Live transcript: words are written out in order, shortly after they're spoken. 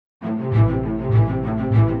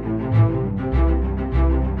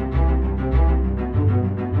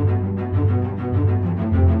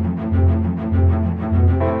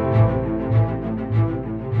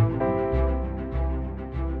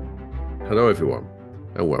everyone,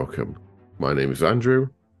 and welcome. My name is Andrew.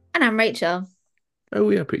 And I'm Rachel. And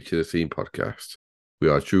we are Picture the Scene podcast. We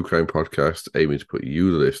are a true crime podcast aiming to put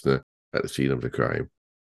you, the listener, at the scene of the crime.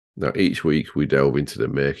 Now, each week we delve into the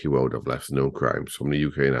murky world of lesser known crimes from the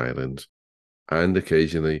UK and Ireland, and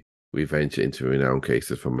occasionally we venture into renowned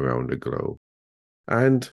cases from around the globe.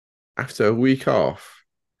 And after a week off,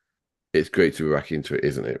 it's great to be back into it,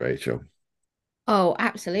 isn't it, Rachel? Oh,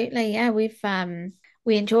 absolutely. Yeah,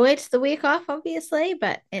 we enjoyed the week off, obviously,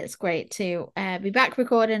 but it's great to be back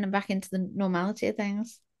recording and back into the normality of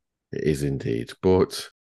things. It is indeed. But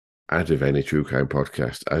as with any true crime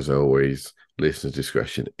podcast, as always, listener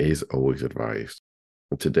discretion is always advised.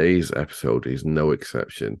 And today's episode is no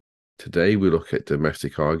exception. Today we look at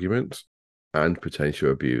domestic arguments and potential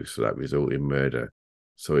abuse that result in murder.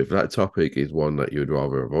 So if that topic is one that you'd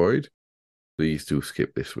rather avoid, please do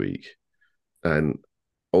skip this week. And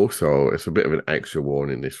also, it's a bit of an extra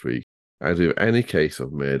warning this week. As with any case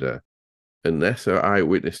of murder, unless there are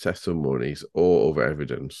eyewitness testimonies or other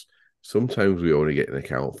evidence, sometimes we only get an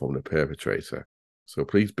account from the perpetrator. So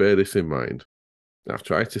please bear this in mind. I've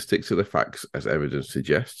tried to stick to the facts as evidence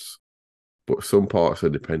suggests, but some parts are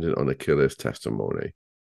dependent on the killer's testimony.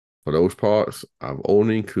 For those parts, I've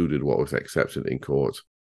only included what was accepted in court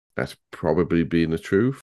as probably being the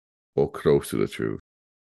truth or close to the truth.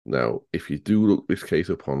 Now, if you do look this case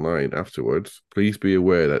up online afterwards, please be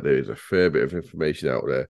aware that there is a fair bit of information out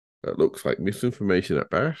there that looks like misinformation at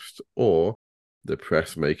best or the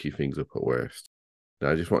press making things up at worst. Now,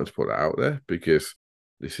 I just wanted to put that out there because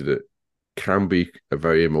can be a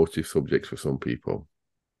very emotive subject for some people.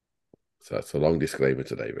 So that's a long disclaimer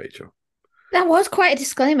today, Rachel. That was quite a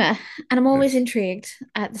disclaimer, and I'm always Yes. intrigued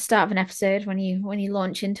at the start of an episode when you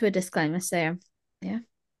launch into a disclaimer. So, yeah.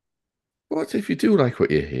 But if you do like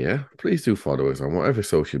what you hear, please do follow us on whatever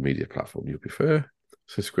social media platform you prefer.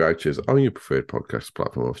 Subscribe to us on your preferred podcast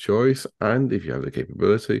platform of choice, and if you have the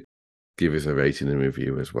capability, give us a rating and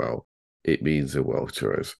review as well. It means the world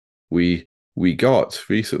to us. We got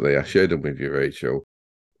recently, I shared them with you, Rachel.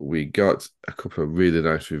 We got a couple of really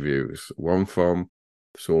nice reviews. One from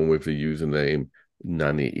someone with the username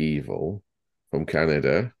Nanny Evil from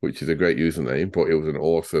Canada, which is a great username, but it was an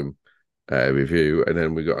awesome review. And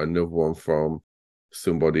then we got another one from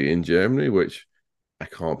somebody in Germany, which I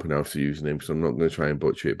can't pronounce the username, so I'm not going to try and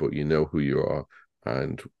butcher it, but you know who you are,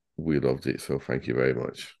 and we loved it. So thank you very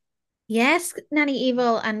much. Yes, Nanny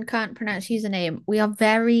Evil and can't pronounce username. We are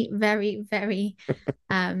very, very, very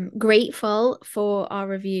grateful for our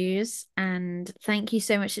reviews, and thank you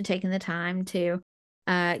so much for taking the time to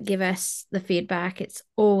give us the feedback. It's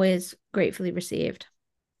always gratefully received.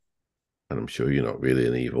 And I'm sure you're not really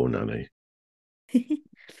an evil nanny.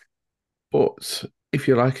 But if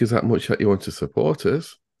you like us that much that you want to support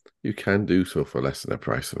us, you can do so for less than the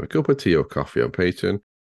price of a cup of tea or coffee on Patreon,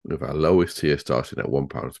 with our lowest tier starting at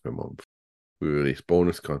 £1 per month. We release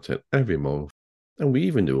bonus content every month, and we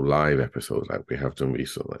even do live episodes like we have done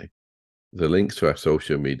recently. The links to our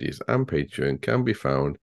social medias and Patreon can be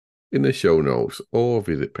found in the show notes, or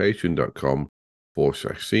visit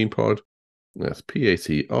patreon.com/scenepod. That's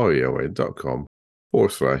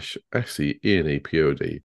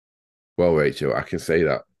patreon.com/SCENEPOD. Well, Rachel, I can say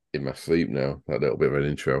that in my sleep now, that little bit of an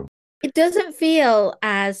intro. It doesn't feel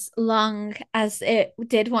as long as it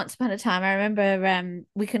did once upon a time. I remember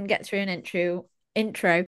we couldn't get through an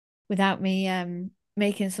intro without me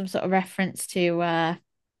making some sort of reference to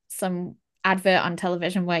some advert on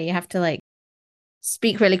television where you have to like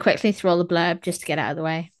speak really quickly through all the blurb just to get out of the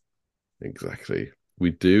way. Exactly.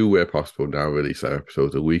 We do, where possible, now release our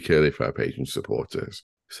episodes a week early for our Patreon supporters.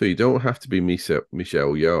 So you don't have to be Michelle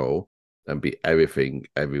Yeoh and be everything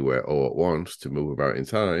everywhere all at once to move about in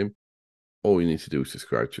time. All you need to do is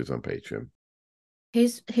subscribe to us on Patreon.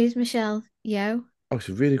 Who's Michelle Yeoh? Oh, it's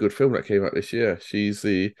a really good film that came out this year. She's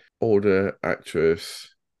the older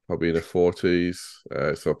actress, probably in her 40s,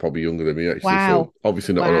 so probably younger than me, actually. So Wow.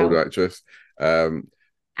 obviously not an older Wow. actress. Ouch.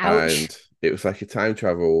 And it was like a time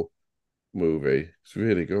travel movie. It's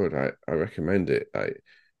really good. I recommend it.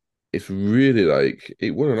 It's really like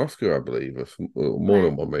it won an Oscar, I believe, or more Well,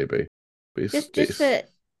 than one maybe. But just just it's for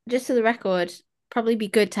just for the record, probably be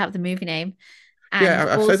good to have the movie name. yeah. And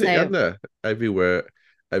I've said it on also, there. Everywhere,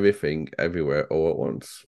 everything, everywhere, all at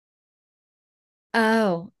once.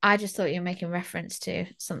 oh, I just thought you were making reference to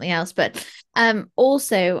something else. But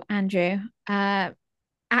also, Andrew,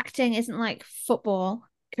 acting isn't like football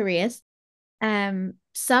careers.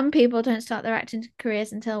 Some people don't start their acting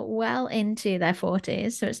careers until well into their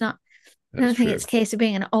 40s. So it's not, I That's don't think it's true. a case of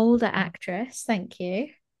being an older actress. Thank you.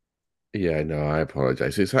 Yeah, no, I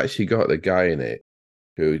apologize. It's actually got the guy in it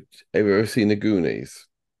who have you ever seen the Goonies?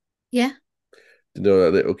 Yeah. You know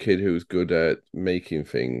that little kid who's good at making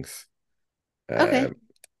things? Okay. Um,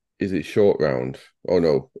 is it Short Round? Oh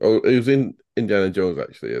no. Oh, he was in Indiana Jones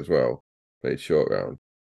actually as well. Played Short Round.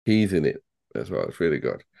 He's in it as well. It's really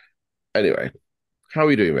good. Anyway, how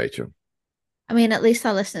are you doing, Rachel? I mean, at least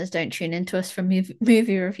our listeners don't tune into us for movie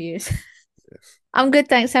reviews. Yes. I'm good,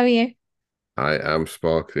 thanks. How are you? I am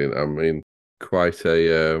sparkling. I'm in quite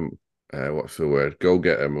a what's the word? Go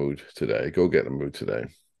get a mood today. Go get a mood today.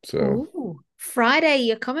 So Ooh, Friday,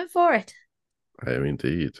 you're coming for it. I am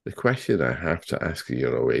indeed. The question I have to ask you,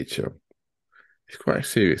 Rachel, is quite a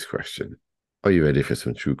serious question. Are you ready for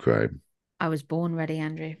some true crime? I was born ready,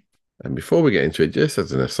 Andrew. And before we get into it, just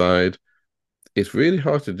as an aside, it's really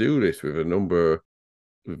hard to do this with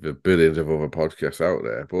the billions of other podcasts out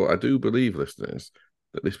there. But I do believe, listeners,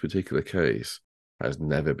 that this particular case has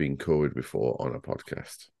never been covered before on a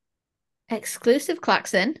podcast. Exclusive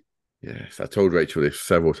klaxon. Yes, I told Rachel this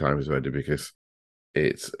several times already because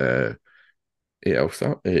it's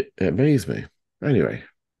it amazed me. Anyway,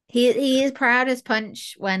 He is proud as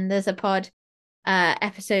punch when there's a pod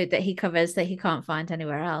episode that he covers that he can't find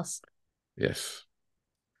anywhere else. yes.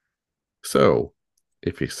 So,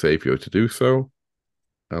 if it's safe for you to do so,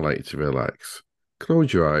 I'd like you to relax.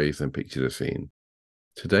 Close your eyes and picture the scene.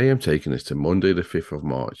 Today I'm taking us to Monday the 5th of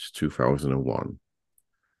March 2001.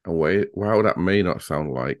 And while that may not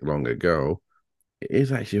sound like long ago, it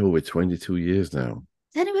is actually over 22 years now.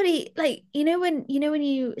 Does anybody like when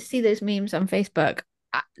you see those memes on Facebook?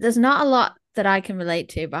 There's not a lot that I can relate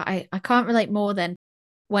to, but I can't relate more than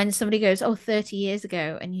when somebody goes, "Oh, 30 years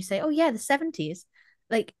ago," and you say, "Oh yeah, the 70s."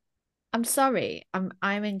 Like, I'm sorry,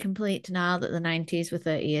 I'm in complete denial that the 90s were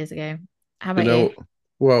 30 years ago. How You about you? know,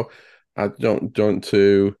 well, I don't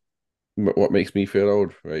to what makes me feel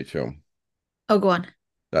old, Rachel. Oh, go on.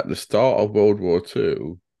 That the start of World War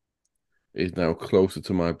II is now closer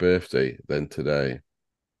to my birthday than today.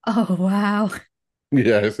 Oh, wow.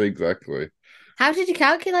 Yes, exactly. How did you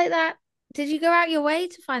calculate that? Did you go out your way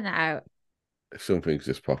to find that out? Something's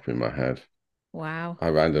just popping in my head. Wow. I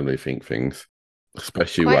randomly think things, It's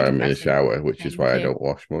especially quite when a I'm in the depressing shower, which is thing why I too. don't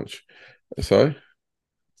wash much. Sorry?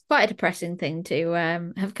 It's quite a depressing thing to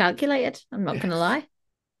have calculated. I'm not gonna Yes. lie.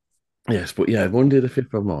 Yes, but yeah, Monday the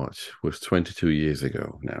 5th of March was 22 years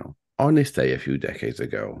ago now. On this day, a few decades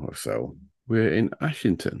ago or so, we're in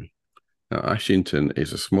Ashington. Now, Ashington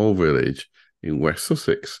is a small village in West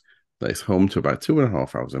Sussex that is home to about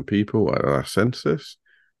 2,500 people at our census.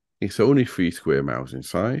 It's only 3 square miles in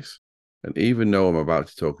size. And even though I'm about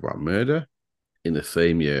to talk about murder, in the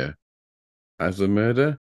same year as the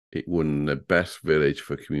murder, it won the best village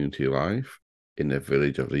for community life in the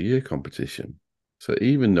Village of the Year competition. So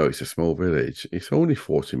even though it's a small village, it's only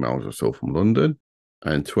 40 miles or so from London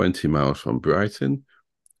and 20 miles from Brighton.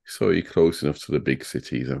 So you're close enough to the big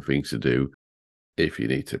cities and things to do if you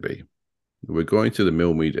need to be. We're going to the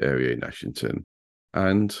Millmead area in Ashington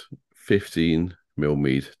and 15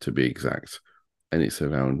 Millmead to be exact. And it's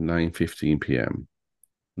around 9:15 p.m.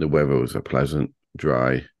 The weather was a pleasant,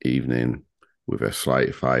 dry evening with a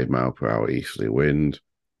slight 5 mile per hour easterly wind.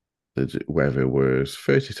 The weather was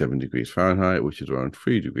 37 degrees Fahrenheit, which is around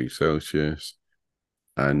 3 degrees Celsius.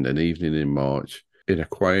 And an evening in March in a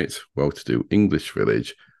quiet, well to do English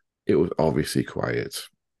village. It was obviously quiet,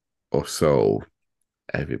 or so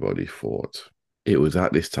everybody thought. It was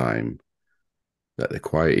at this time that the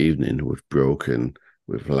quiet evening was broken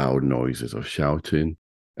with loud noises of shouting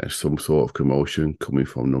and some sort of commotion coming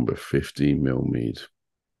from number 15 Millmead.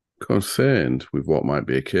 Concerned with what might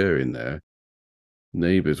be occurring there,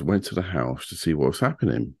 neighbours went to the house to see what was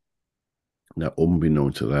happening. Now,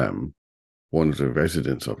 unbeknown to them, one of the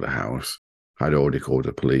residents of the house had already called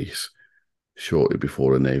the police shortly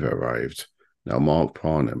before the neighbour arrived. Now, Mark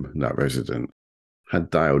Parnham, that resident, had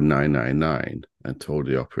dialed 999 and told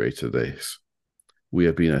the operator this: "We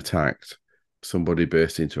have been attacked. Somebody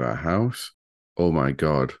burst into our house. Oh my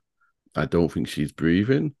God, I don't think she's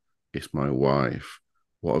breathing. It's my wife.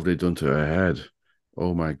 What have they done to her head?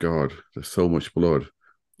 Oh my God, there's so much blood.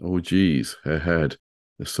 Oh geez, her head.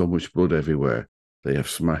 There's so much blood everywhere. They have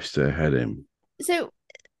smashed her head in."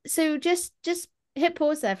 So just hit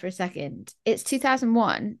pause there for a second. It's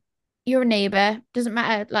 2001. You're a neighbor. Doesn't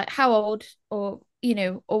matter like how old or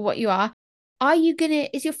or what you are. Are you gonna?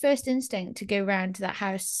 Is your first instinct to go round to that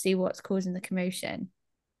house to see what's causing the commotion?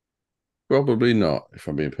 Probably not, if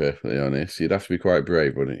I'm being perfectly honest. You'd have to be quite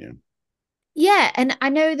brave, wouldn't you? Yeah, and I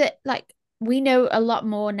know that like we know a lot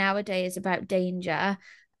more nowadays about danger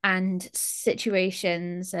and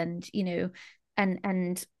situations and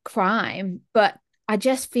and crime, but I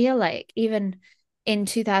just feel like even in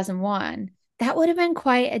 2001 that would have been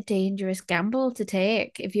quite a dangerous gamble to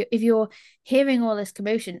take if you're hearing all this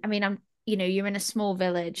commotion. I mean, you're in a small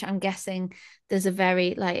village. I'm guessing there's a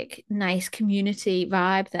very like nice community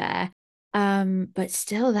vibe there. But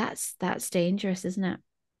still that's dangerous, isn't it?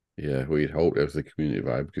 Yeah, we'd hope there was the community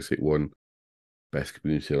vibe because it won Best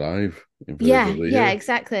Community Alive in Village Yeah, of the yeah, Year.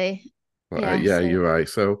 exactly. But Yeah, yeah, so you're right.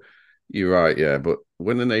 So you're right, yeah. But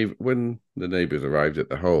when the neighbours arrived at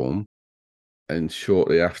the home, and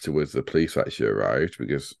shortly afterwards the police actually arrived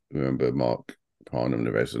because remember Mark Parnham,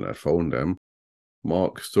 the resident, had phoned them.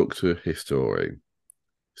 Mark stuck to his story,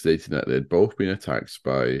 stating that they'd both been attacked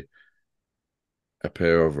by a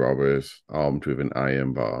pair of robbers armed with an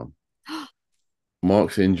iron bar.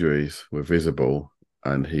 Mark's injuries were visible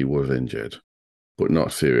and he was injured, but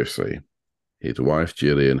not seriously. His wife,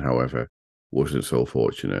 Gillian, however, wasn't so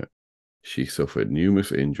fortunate. She suffered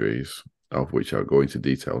numerous injuries, of which I'll go into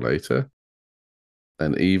detail later.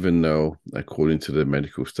 And even though, according to the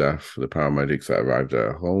medical staff, the paramedics that arrived at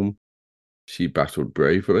her home, she battled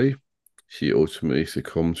bravely, she ultimately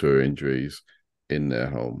succumbed to her injuries in their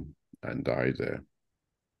home and died there.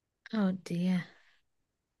 oh dear.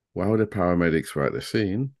 While the paramedics were at the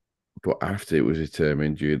scene, but after it was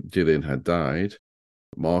determined Gillian had died,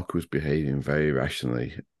 Mark was behaving very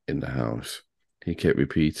rationally in the house. He kept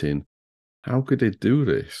repeating, "How could they do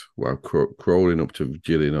this?" while crawling up to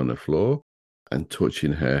Gillian on the floor and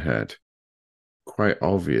touching her head. Quite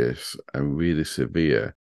obvious and really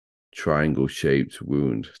severe triangle-shaped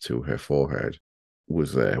wound to her forehead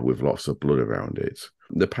was there with lots of blood around it.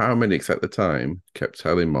 The paramedics at the time kept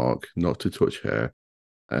telling Mark not to touch her,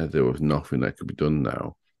 and there was nothing that could be done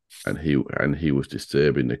now. And he was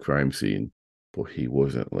disturbing the crime scene, but he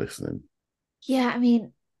wasn't listening. Yeah, I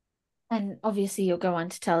mean, and obviously you'll go on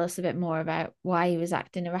to tell us a bit more about why he was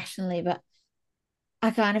acting irrationally, but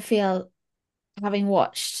I kind of feel having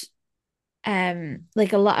watched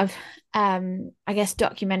like a lot of I guess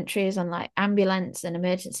documentaries on like ambulance and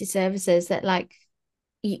emergency services that like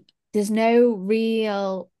you, there's no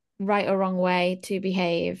real right or wrong way to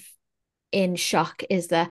behave in shock, is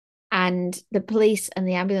there? And the police and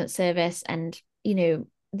the ambulance service and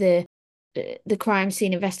the crime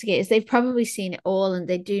scene investigators, they've probably seen it all and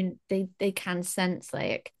they can sense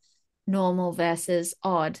like normal versus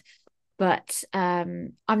odd. But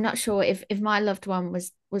I'm not sure if my loved one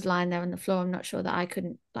was lying there on the floor, I'm not sure that I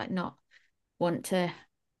couldn't like not want to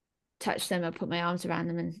touch them or put my arms around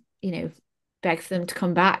them and beg for them to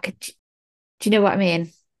come back. Do you know what I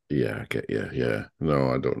mean? Yeah, I get yeah. No,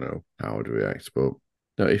 I don't know how I'd react, but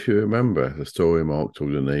now if you remember the story Mark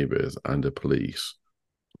told the neighbours and the police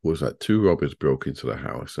was that two robbers broke into the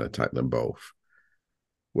house and attacked them both.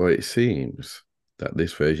 Well, it seems that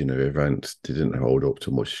this version of events didn't hold up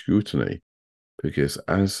to much scrutiny because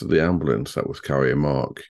as the ambulance that was carrying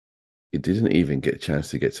Mark, it didn't even get a chance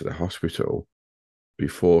to get to the hospital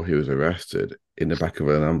before he was arrested in the back of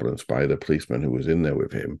an ambulance by the policeman who was in there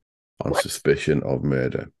with him on What? suspicion of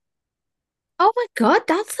murder. Oh my God,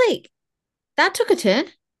 that's like that took a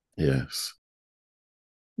turn. Yes.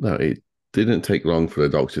 Now, it didn't take long for the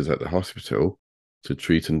doctors at the hospital to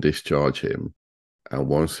treat and discharge him. And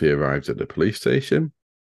once he arrived at the police station,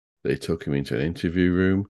 they took him into an interview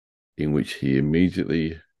room in which he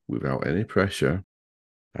immediately, without any pressure,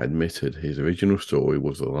 admitted his original story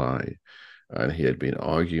was a lie and he had been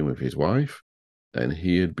arguing with his wife and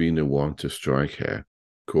he had been the one to strike her,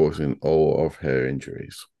 causing all of her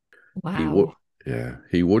injuries. He would, Wow. yeah,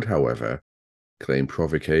 he would, however, claim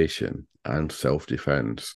provocation and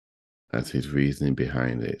self-defense as his reasoning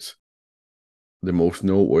behind it. The most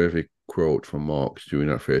noteworthy quote from Marks during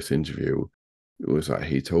that first interview was that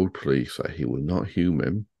he told police that he was not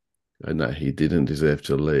human and that he didn't deserve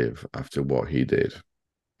to live after what he did.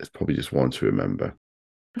 It's probably just one to remember.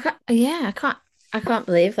 Yeah, I can't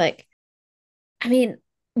believe like I mean,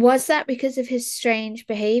 was that because of his strange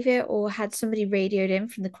behavior or had somebody radioed in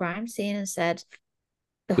from the crime scene and said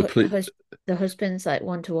the The hu police, the husband's like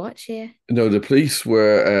one to watch here? no, the police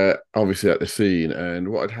were obviously at the scene, and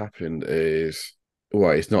what had happened is,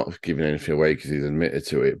 well, it's not giving anything away because he's admitted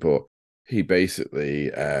to it, but he basically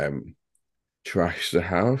trashed the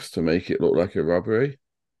house to make it look like a robbery,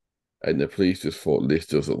 and the police just thought this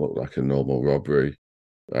doesn't look like a normal robbery.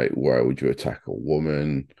 Like, why would you attack a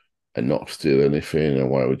woman and not steal anything? And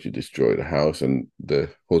why would you destroy the house? And the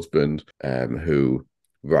husband, who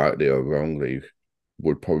rightly or wrongly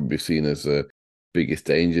would probably be seen as the biggest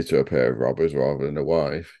danger to a pair of robbers rather than the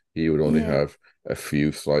wife, he would only Yeah, have a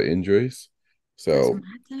few slight injuries. that's So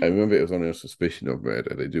mad I though. remember it was only a suspicion of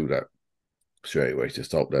murder. They do that straight away to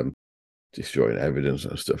stop them destroying evidence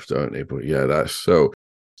and stuff, don't they? But yeah, that's so.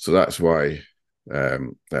 So that's why.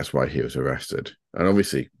 That's why he was arrested. And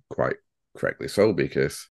obviously, quite correctly so,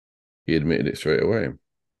 because he admitted it straight away.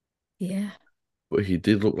 Yeah. But he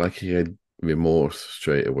did look like he had remorse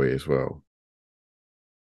straight away as well.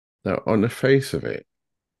 Now, on the face of it,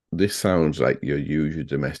 this sounds like your usual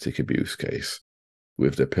domestic abuse case,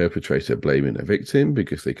 with the perpetrator blaming the victim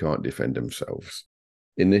because they can't defend themselves.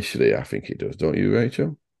 Initially, I think it does, don't you,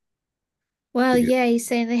 Rachel? Well, Because, yeah, he's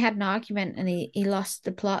saying they had an argument and he lost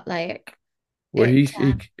the plot. Like well,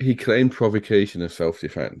 it, he claimed provocation and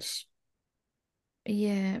self-defense.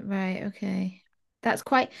 yeah, right, okay. That's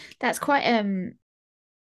quite that's quite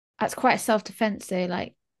that's quite a self-defense though.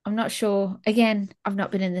 Like I'm not sure. Again, I've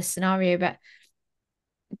not been in this scenario, but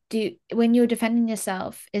when you're defending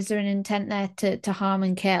yourself, is there an intent there to harm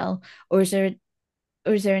and kill, or is there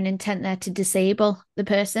an intent there to disable the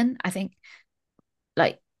person? I think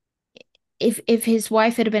like if his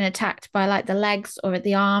wife had been attacked by like the legs or at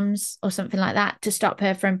the arms or something like that to stop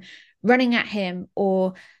her from running at him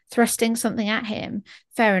or thrusting something at him,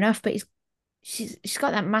 fair enough. But she's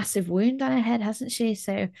got that massive wound on her head, hasn't she?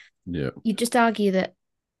 So Yeah. you just argue that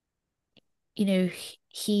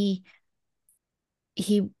he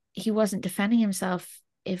he wasn't defending himself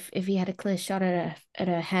if he had a clear shot at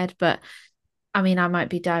her head. But I mean, I might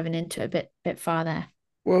be diving into it a bit farther.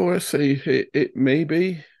 Well, let's see. It may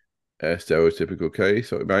be a stereotypical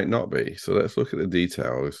case, or it might not be. So let's look at the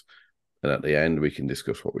details, and at the end we can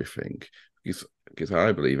discuss what we think. Because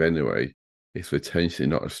I believe anyway, it's potentially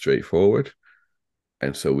not as straightforward,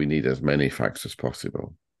 and so we need as many facts as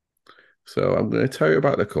possible. So I'm going to tell you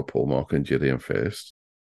about the couple, Mark and Gillian, first,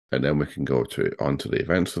 and then we can go on to the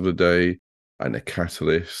events of the day and the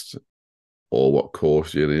catalyst, or what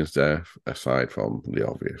caused Gillian's death, aside from the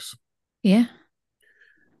obvious. Yeah.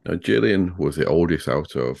 Now, Gillian was the oldest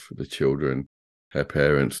out of the children her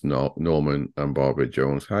parents, Norman and Barbara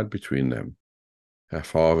Jones, had between them. Her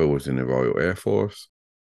father was in the Royal Air Force,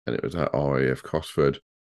 and it was at RAF Cosford,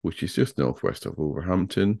 which is just northwest of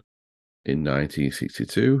Wolverhampton, in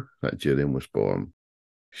 1962 that Gillian was born.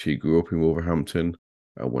 She grew up in Wolverhampton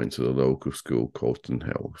and went to the local school, Colton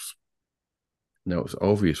Hills. Now, it's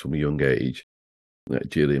obvious from a young age that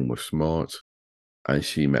Gillian was smart, and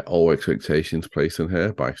she met all expectations placed on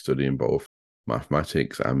her by studying both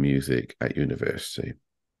mathematics and music at university.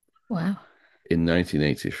 Wow. In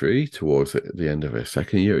 1983, towards the end of her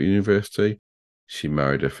second year at university, she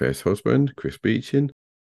married her first husband, Chris Beechin,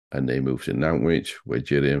 and they moved to Nantwich, where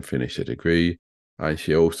Gillian finished her degree. And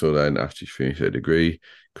she also then, after she finished her degree,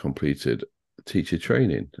 completed teacher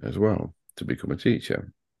training as well to become a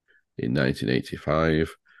teacher. In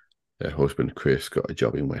 1985, her husband, Chris, got a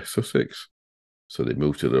job in West Sussex. So they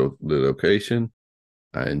moved to the location,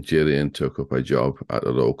 and Gillian took up a job at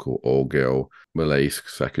the local all-girl Malay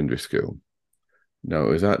secondary school. Now, it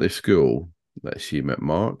was at this school that she met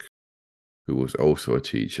Mark, who was also a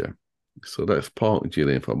teacher. So let's park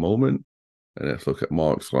Gillian for a moment, and let's look at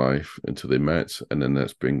Mark's life until they met, and then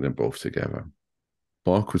let's bring them both together.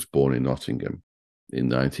 Mark was born in Nottingham in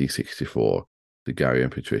 1964 to Gary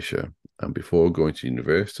and Patricia, and before going to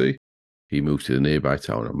university, he moved to the nearby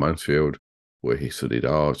town of Mansfield, where he studied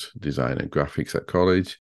art, design, and graphics at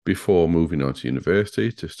college, before moving on to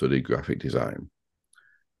university to study graphic design.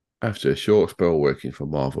 After a short spell working for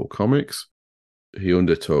Marvel Comics, he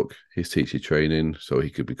undertook his teacher training so he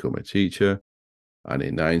could become a teacher. And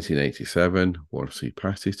in 1987, once he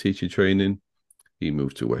passed his teacher training, he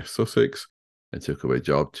moved to West Sussex and took up a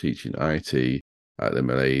job teaching IT at the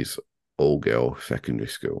Malays all-girl secondary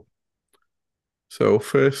school. So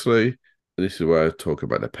firstly, this is where I talk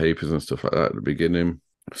about the papers and stuff like that at the beginning.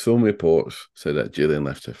 Some reports say that Gillian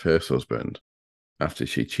left her first husband after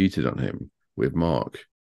she cheated on him with Mark.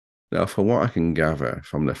 Now, from what I can gather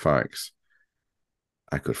from the facts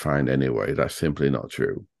I could find anyway, that's simply not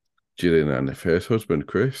true. Gillian and her first husband,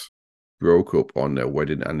 Chris, broke up on their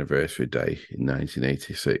wedding anniversary day in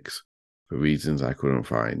 1986 for reasons I couldn't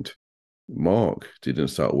find. Mark didn't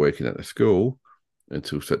start working at the school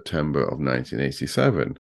until September of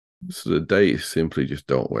 1987, so the dates simply just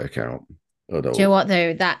don't work out. Do you know Although what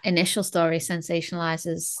though? That initial story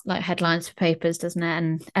sensationalizes like headlines for papers, doesn't it?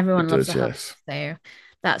 And it everyone loves does, a hoax. yes. So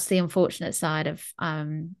that's the unfortunate side of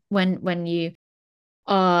when you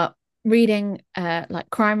are reading like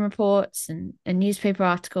crime reports and newspaper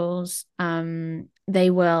articles, they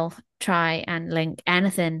will try and link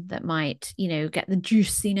anything that might, get the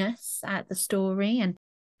juiciness at the story and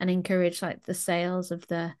encourage like the sales of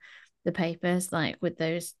the papers, like with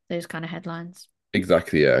those kind of headlines.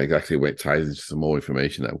 Exactly, yeah, exactly. When it ties into some more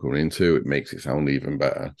information that I'm going into, it makes it sound even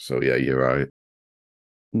better. So yeah, you're right.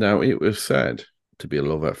 Now, it was said to be a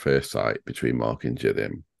love at first sight between Mark and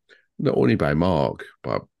Gillian. not only by Mark,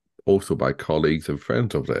 but also by colleagues and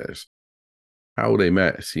friends of theirs. How they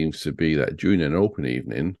met seems to be that during an open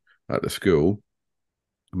evening at the school,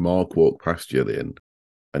 Mark walked past Gillian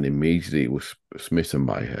and immediately was smitten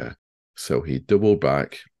by her. So he doubled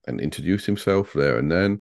back and introduced himself there and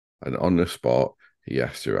then, and on the spot, he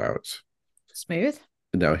asked her out. Smooth.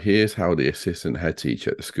 Now, here's how the assistant head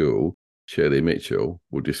teacher at the school, Shirley Mitchell,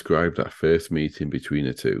 would describe that first meeting between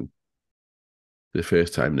the two. The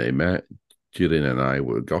first time they met, Gillian and I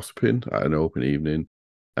were gossiping at an open evening,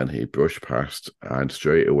 and he brushed past and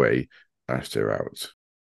straight away asked her out.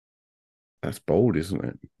 That's bold, isn't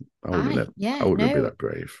it? I Yeah, wouldn't be no, that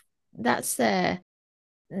brave. that's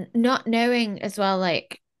not knowing as well,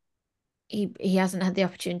 like he hasn't had the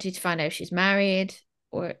opportunity to find out if she's married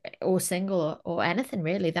or single or anything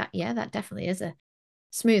really. That definitely is a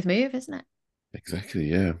smooth move, isn't it? Exactly,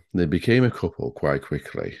 yeah. They became a couple quite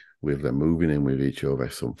quickly, with them moving in with each other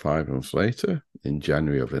some 5 months later, in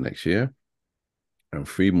January of the next year. And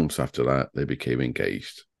 3 months after that, they became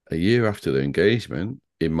engaged. A year after their engagement,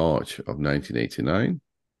 in March of 1989,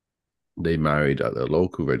 they married at the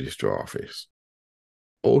local registrar office.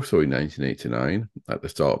 Also in 1989, at the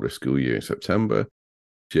start of the school year in September,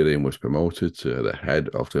 Gillian was promoted to the head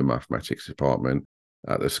of the mathematics department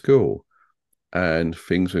at the school, and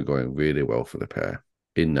things were going really well for the pair.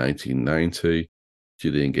 In 1990,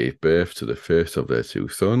 Gillian gave birth to the first of their two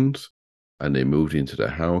sons, and they moved into the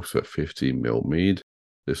house at 15 Mill Mead,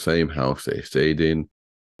 the same house they stayed in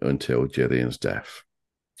until Gillian's death.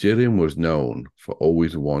 Gillian was known for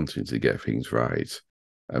always wanting to get things right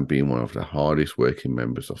and being one of the hardest working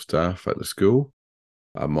members of staff at the school,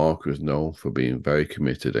 and Mark was known for being very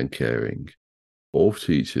committed and caring. Both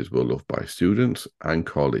teachers were loved by students and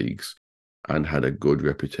colleagues and had a good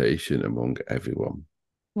reputation among everyone.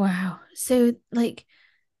 Wow. So, like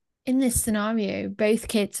in this scenario, both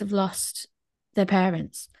kids have lost their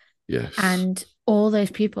parents, Yes. and all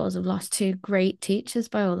those pupils have lost two great teachers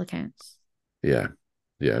by all accounts. Yeah.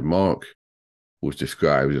 Yeah. Mark was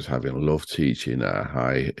described as having loved teaching at a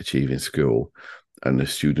high achieving school, and the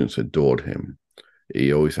students adored him.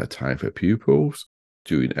 He always had time for pupils,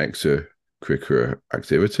 doing extracurricular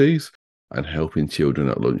activities, and helping children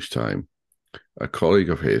at lunchtime. A colleague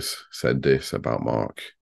of his said this about Mark: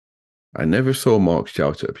 I never saw Mark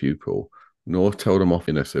shout at a pupil, nor tell them off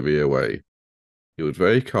in a severe way. He was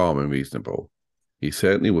very calm and reasonable. He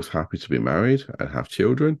certainly was happy to be married and have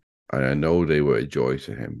children, and I know they were a joy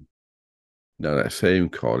to him. Now, that same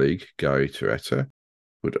colleague, Gary Toretta,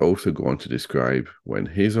 would also go on to describe when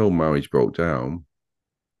his own marriage broke down,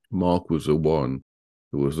 Mark was the one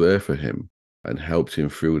who was there for him and helped him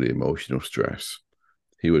through the emotional stress.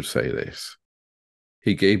 He would say this: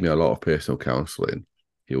 he gave me a lot of personal counseling.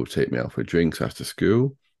 He would take me out for drinks after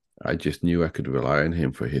school. I just knew I could rely on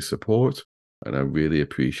him for his support, and I really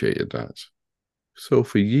appreciated that. So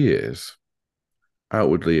for years,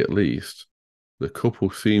 outwardly at least, the couple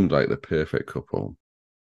seemed like the perfect couple,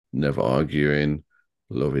 never arguing,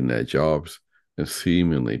 loving their jobs, and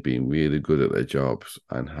seemingly being really good at their jobs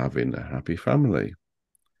and having a happy family.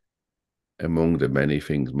 Among the many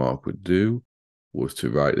things Mark would do was to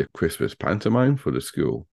write the Christmas pantomime for the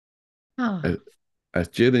school. Oh, As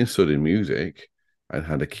Gillian studied music and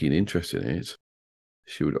had a keen interest in it,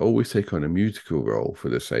 she would always take on a musical role for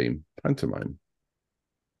the same pantomime.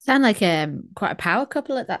 sound like quite a power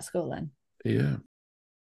couple at that school then. Yeah.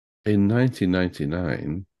 In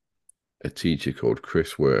 1999, a teacher called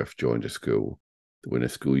Chris Worth joined the school when the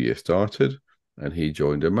school year started, and he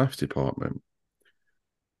joined the maths department.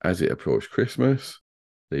 As it approached Christmas,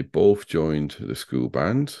 they both joined the school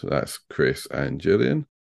band, that's Chris and Gillian,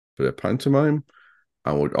 for the pantomime,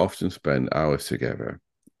 and would often spend hours together,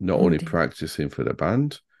 not Oh only dear. practicing for the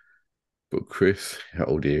band, but Chris,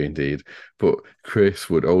 oh dear indeed, but Chris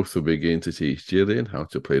would also begin to teach Gillian how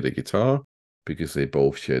to play the guitar because they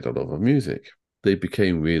both shared a love of music. They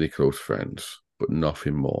became really close friends, but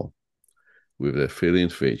nothing more, with their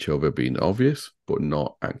feelings for each other being obvious but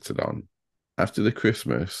not acted on. After the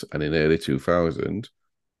Christmas and in early 2000,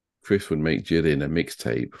 Chris would make Gillian a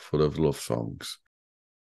mixtape full of love songs.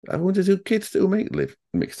 I wonder, do kids still make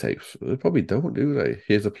mixtapes? They probably don't, do they?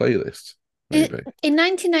 Here's a playlist, maybe. In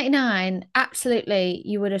 1999, absolutely,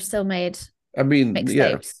 you would have still made I mean,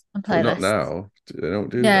 yeah, mixtapes and but not playlists. now. They don't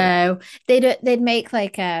do that. No, they'd make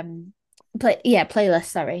like playlists,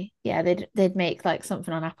 sorry. Yeah, they'd make like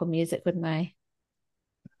something on Apple Music, wouldn't they?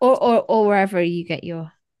 Or wherever you get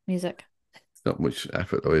your music. It's not much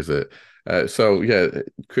effort, though, is it? So, yeah,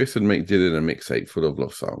 Chris would make Gillian a mixtape full of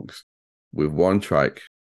love songs with one track,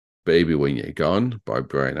 Baby When You're Gone by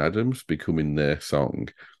Bryan Adams, becoming their song.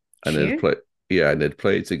 And they'd Tune. play, Yeah, and they'd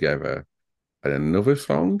play it together. And another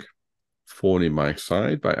song, Thorn in My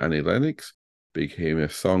Side by Annie Lennox, became a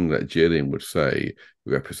song that Gillian would say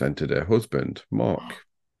represented her husband, Mark.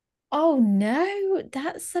 Oh no,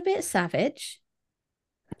 that's a bit savage.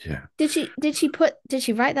 Yeah. Did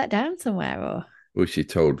she write that down somewhere or Which she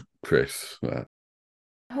told Chris that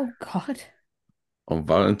oh God. on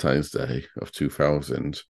Valentine's Day of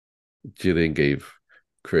 2000, Gillian gave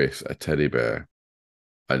Chris a teddy bear,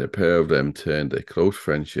 and the pair of them turned a close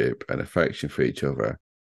friendship and affection for each other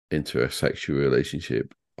into a sexual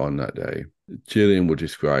relationship on that day. Gillian would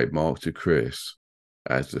describe Mark to Chris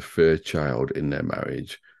as the third child in their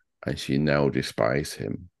marriage, and she now despised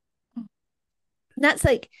him. That's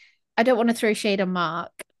like I don't want to throw shade on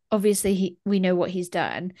Mark. Obviously we know what he's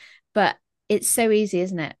done, but it's so easy,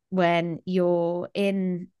 isn't it, when you're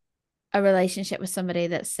in a relationship with somebody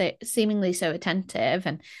that's so seemingly so attentive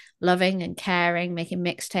and loving and caring, making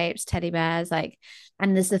mixtapes, teddy bears, like,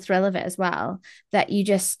 and there's the thrill of it as well, that you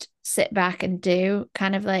just sit back and do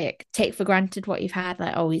kind of like take for granted what you've had.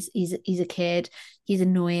 Like, oh, he's a kid, he's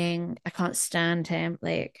annoying, I can't stand him.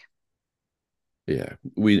 Like, Yeah,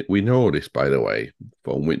 we know this, by the way,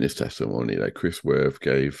 from witness testimony that Chris Worth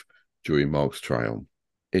gave during Mark's trial.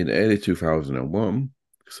 In early 2001,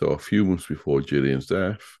 so a few months before Gillian's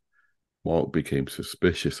death, Mark became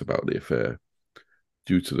suspicious about the affair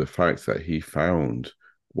due to the fact that he found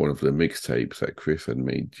one of the mixtapes that Chris had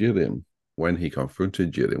made Gillian. When he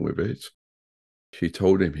confronted Gillian with it, she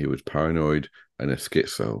told him he was paranoid and a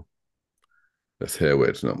schizo. That's her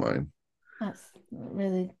words, not mine. that's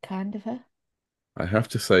really kind of her. I have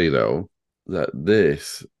to say, though,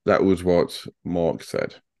 that was what Mark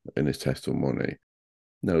said in his testimony.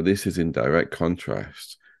 Now, this is in direct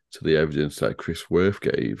contrast to the evidence that Chris Worth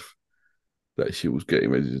gave that she was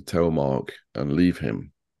getting ready to tell Mark and leave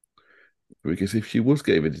him. Because if she was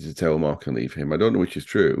getting ready to tell Mark and leave him, I don't know which is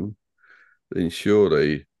true, then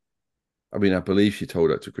surely, I mean, I believe she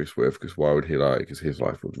told that to Chris Worth because why would he lie? Because his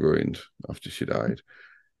life was ruined after she died.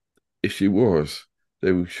 If she was,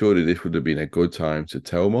 then surely this would have been a good time to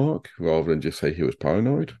tell Mark rather than just say he was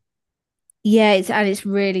paranoid. Yeah, it's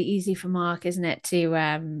really easy for Mark, isn't it, to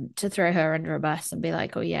throw her under a bus and be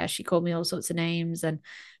like, oh yeah, she called me all sorts of names and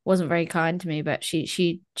wasn't very kind to me, but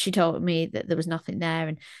she told me that there was nothing there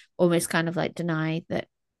and almost kind of like denied that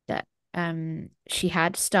she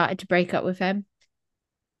had started to break up with him.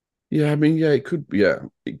 Yeah, I mean, yeah, it could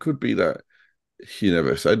be that she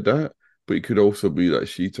never said that, but it could also be that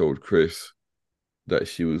she told Chris that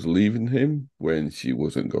she was leaving him when she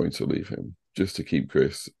wasn't going to leave him, just to keep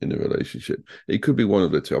Chris in a relationship. It could be one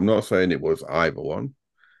of the two. I'm not saying it was either one,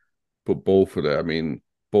 but both of them. I mean,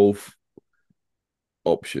 both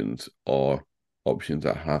options are options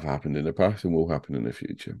that have happened in the past and will happen in the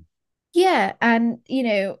future. Yeah, and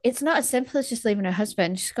it's not as simple as just leaving her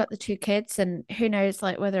husband. She's got the two kids, and who knows,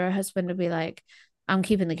 like whether her husband will be like, "I'm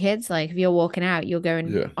keeping the kids." Like, if you're walking out, you're going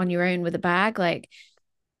Yeah. on your own with a bag. Like,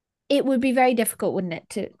 it would be very difficult, wouldn't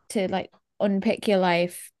it, to like unpick your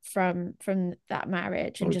life from that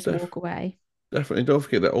marriage and Oh, just walk away. definitely. Don't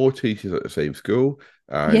forget that all teachers at the same school,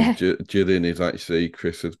 and Yeah, Gillian is actually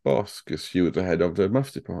Chris's boss because she was the head of the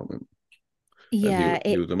maths department, and yeah,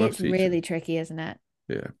 he was the maths it's teacher. really tricky, isn't it?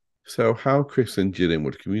 Yeah. So how Chris and Gillian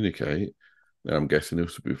would communicate, and I'm guessing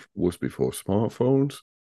this was before smartphones,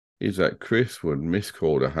 is that Chris would miss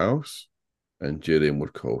call the house, and Gillian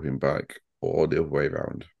would call him back, or the other way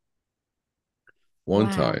around. One Wow,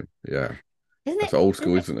 time, yeah, isn't that's it? old Isn't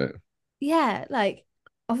school, it? isn't it? Yeah, like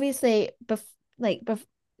obviously, like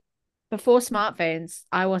before smartphones,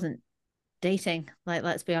 I wasn't dating. Like,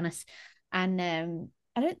 let's be honest, and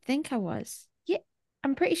I don't think I was. Yeah,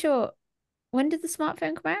 I'm pretty sure. When did the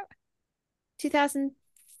smartphone come out?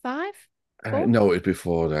 2005, 4? No, it's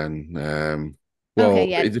before then. Okay, Well,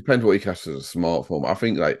 yeah. it depends what you class as a smartphone. I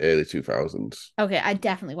think like early 2000s. Okay, I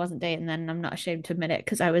definitely wasn't dating then. I'm not ashamed to admit it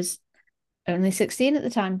because I was only 16 at the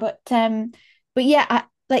time. But yeah,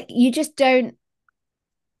 like you don't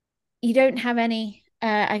have any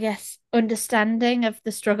I guess understanding of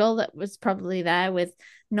the struggle that was probably there with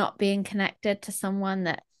not being connected to someone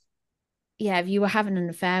that yeah, if you were having an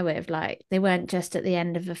affair with, like they weren't just at the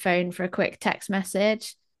end of the phone for a quick text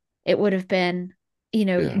message. It would have been,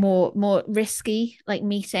 Yeah. more risky, like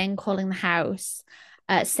meeting, calling the house,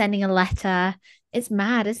 sending a letter. It's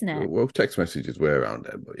mad, isn't it? Well, text messages were around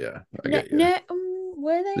then, but yeah, I No, get you. no,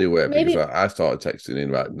 were They they? were because Maybe. I started texting in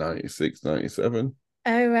about 96, 97.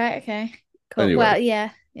 Oh, right, okay. Cool. Anyway, Well,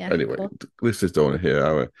 yeah, yeah, anyway, cool. listeners don't want to hear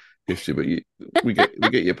our history, but we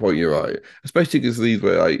get your point. You're right, especially because these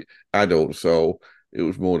were like adults, so it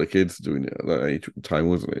was more the kids doing it at that age time,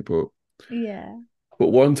 wasn't it? But Yeah.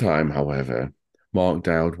 one time, however, Mark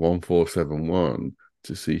dialed 1471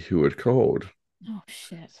 to see who had called. Oh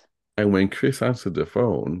shit. And when Chris answered the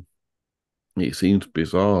phone, it seemed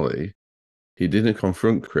bizarrely, he didn't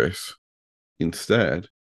confront Chris. Instead,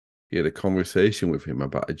 he had a conversation with him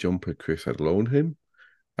about a jumper Chris had loaned him,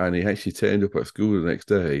 and he actually turned up at school the next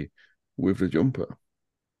day with the jumper.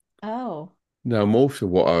 Oh. Now, most of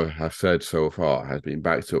what I have said so far has been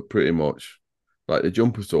backed up pretty much. Like the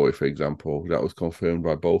jumper story, for example, that was confirmed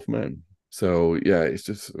by both men. So yeah, it's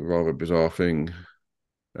just a rather bizarre thing.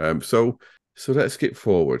 So let's skip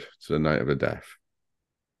forward to the night of the death.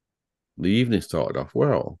 The evening started off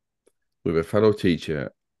well, with a fellow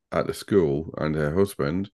teacher at the school and her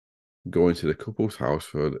husband going to the couple's house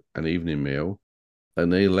for an evening meal,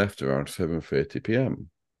 and they left around 7:30 p.m.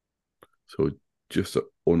 So just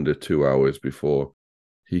under 2 hours before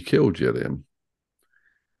he killed Gillian.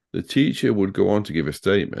 The teacher would go on to give a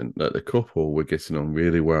statement that the couple were getting on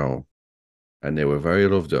really well and they were very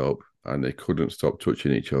loved up and they couldn't stop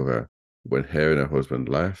touching each other when her and her husband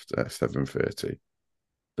left at 7:30.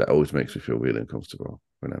 That always makes me feel really uncomfortable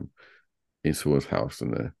when I'm in someone's house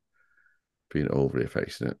and they're being overly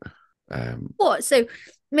affectionate. What? So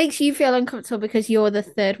makes you feel uncomfortable because you're the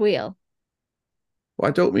third wheel? Well,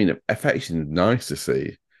 I don't mean affection is nice to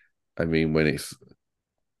see. I mean when it's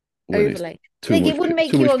Overly. too Like it much wouldn't too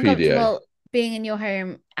make you much PDA. uncomfortable being in your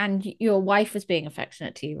home and your wife was being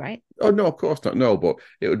affectionate to you, right? Oh no, of course not. No, but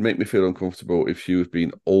it would make me feel uncomfortable if she was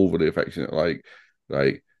being overly affectionate, like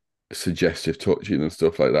suggestive touching and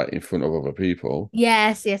stuff like that in front of other people.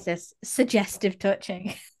 Yes, yes, yes. Suggestive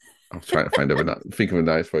touching. I'm trying to think of a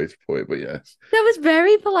nice way to put it, but yes. That was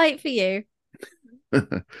very polite for you.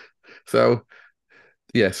 So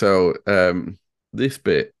yeah, this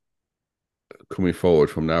bit coming forward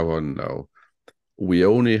from now on, now we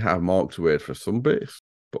only have Mark's word for some bits,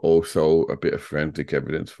 but also a bit of forensic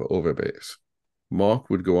evidence for other bits. Mark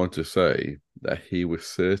would go on to say that he was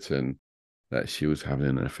certain that she was having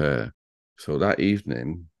an affair. So that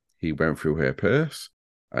evening, he went through her purse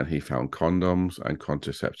and he found condoms and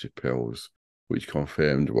contraceptive pills, which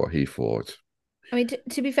confirmed what he thought. I mean,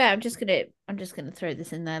 to be fair, I'm just gonna throw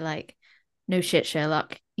this in there. Like, no shit,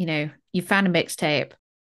 Sherlock. You found a mixtape.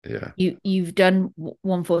 Yeah. You've done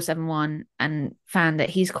 1471 and found that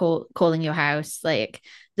he's calling your house. Like,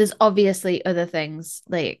 there's obviously other things.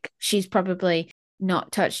 Like, she's probably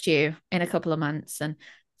not touched you in a couple of months, and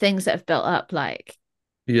things that have built up. Like,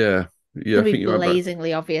 Yeah. Yeah, I gonna be think you're right.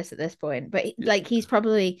 blazingly obvious at this point. But like, he's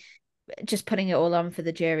probably just putting it all on for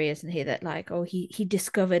the jury, isn't he? That like, oh, he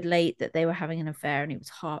discovered late that they were having an affair, and he was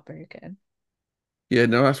heartbroken. Yeah,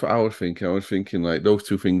 no, that's what I was thinking. I was thinking like those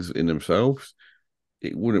two things in themselves,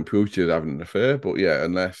 it wouldn't prove she was having an affair, but yeah,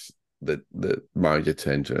 unless the marriage had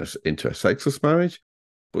turned into a sexless marriage.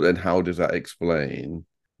 But then how does that explain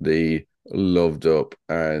the loved up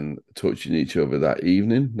and touching each other that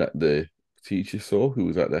evening that the teacher saw who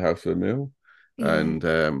was at the house for the meal? Yeah. And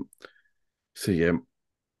so yeah,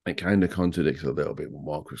 it kind of contradicts a little bit what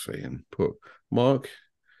Mark was saying. But Mark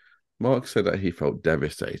Mark said that he felt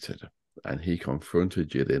devastated and he confronted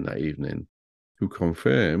Gillian that evening, who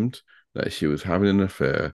confirmed that she was having an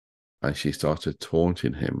affair and she started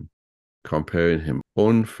taunting him, comparing him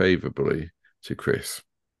unfavorably to Chris.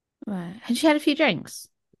 Right. Had she had a few drinks?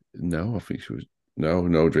 No, I think she was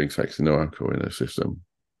no drinks, actually, no alcohol in her system.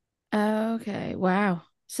 Oh, okay. Wow.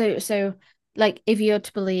 So like if you're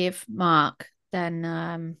to believe Mark,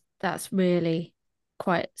 then that's really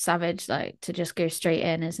quite savage, like to just go straight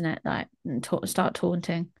in, isn't it? Like and start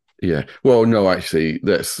taunting. Yeah. Well, no, actually,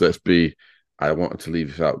 let's be. I wanted to leave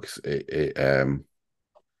this out because I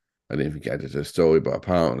didn't think I did the story, but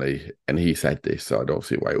apparently, and he said this, so I don't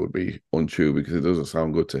see why it would be untrue because it doesn't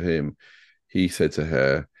sound good to him. He said to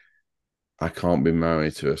her, "I can't be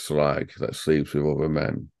married to a slag that sleeps with other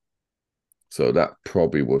men." So that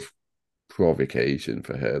probably was provocation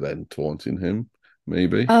for her then taunting him,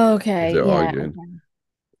 maybe if Okay, they're yeah. arguing. Okay.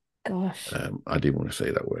 Gosh. I didn't want to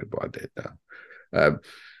say that word, but I did now. Um,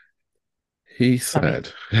 he Sorry.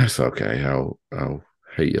 said, "That's okay. I'll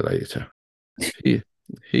hate you later." He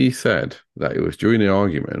he said that it was during the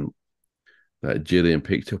argument that Gillian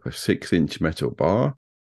picked up a 6-inch metal bar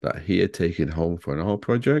that he had taken home for an art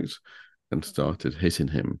project and started hitting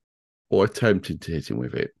him or attempting to hit him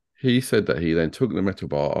with it. He said that he then took the metal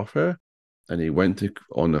bar off her and he went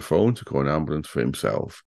on the phone to call an ambulance for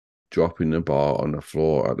himself, dropping the bar on the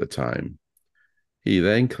floor at the time. He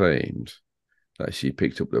then claimed that she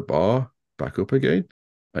picked up the bar back up again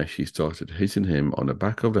and she started hitting him on the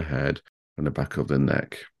back of the head and the back of the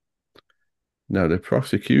neck. Now, the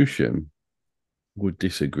prosecution would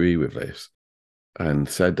disagree with this and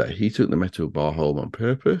said that he took the metal bar home on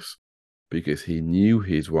purpose because he knew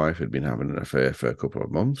his wife had been having an affair for a couple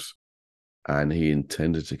of months and he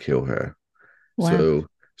intended to kill her. Wow.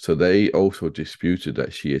 So they also disputed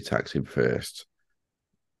that she attacked him first.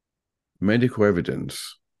 Medical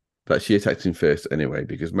evidence that she attacked him first anyway,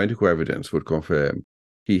 because medical evidence would confirm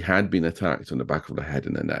he had been attacked on the back of the head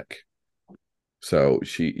and the neck. So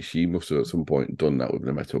she must have at some point done that with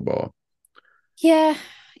the metal bar. Yeah,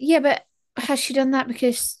 yeah, but has she done that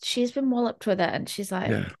because she's been walloped with it and she's Yeah, like,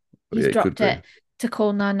 yeah, he's it could dropped be. it to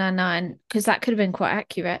call 999 because that could have been quite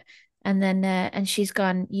accurate. And then and she's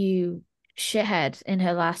gone, you shithead in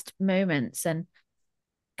her last moments and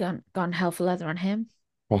gone hell for leather on him.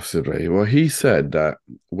 Possibly. Well, he said that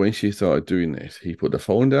when she started doing this, he put the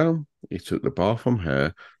phone down, he took the bar from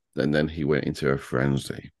her, and then he went into a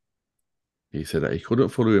frenzy. He said that he couldn't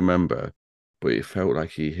fully remember, but it felt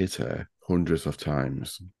like he hit her hundreds of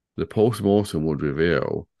times. The post-mortem would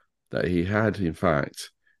reveal that he had, in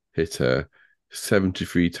fact, hit her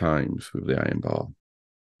 73 times with the iron bar,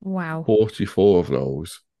 Wow. 44 of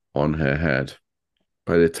those on her head.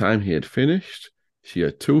 By the time he had finished, she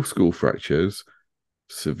had two skull fractures,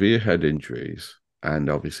 severe head injuries, and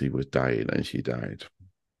obviously was dying, and she died.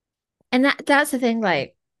 And that's the thing,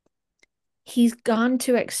 like he's gone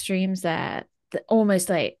to extremes there, almost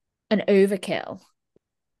like an overkill.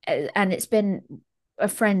 And it's been a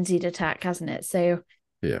frenzied attack, hasn't it? So,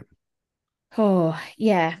 Yeah. oh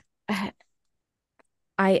yeah,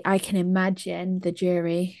 I can imagine the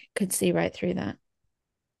jury could see right through that.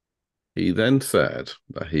 He then said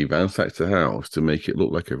that he ransacked the house to make it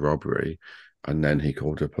look like a robbery, and then he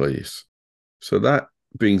called the police. So that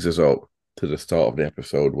brings us up to the start of the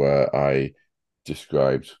episode where I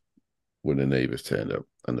described when the neighbors turned up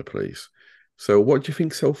and the police. So what do you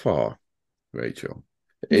think so far, Rachel?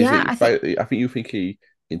 Is Yeah, it? I think I think you think he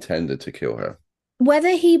intended to kill her. whether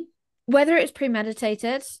he whether it's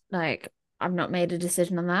premeditated, like I've not made a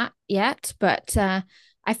decision on that yet, but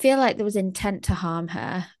I feel like there was intent to harm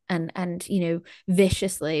her and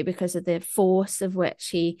viciously because of the force of which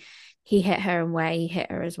he hit her and where he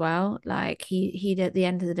hit her as well. Like he at the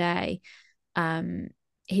end of the day, um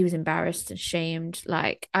he was embarrassed and shamed.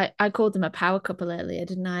 Like I called them a power couple earlier,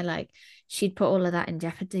 didn't I? Like she'd put all of that in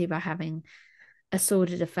jeopardy by having a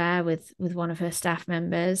sordid affair with one of her staff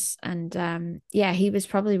members, and yeah, he was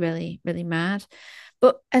probably really mad.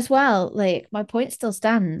 But as well, like my point still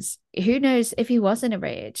stands. Who knows if he was in a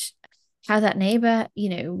rage, how that neighbor,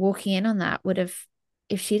 walking in on that would have,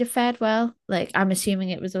 if she'd have fared well. Like I'm assuming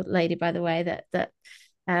it was a lady, by the way, that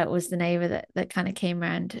was the neighbor that kind of came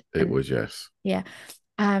around. It And was, yes. yeah,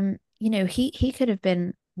 he could have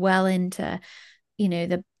been well into,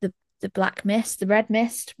 the black mist, the red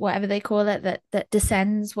mist, whatever they call it, that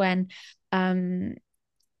descends um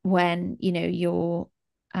you're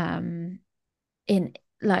in,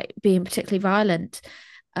 like, being particularly violent.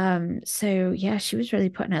 So yeah, she was really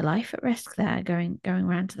putting her life at risk there, going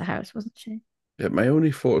around to the house, wasn't she? Yeah, my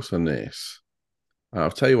only thoughts on this, I'll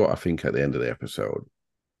tell you what I think at the end of the episode.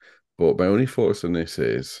 But my only thoughts on this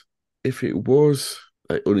is if it was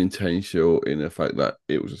like unintentional in the fact that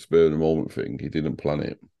it was a spur of the moment thing, he didn't plan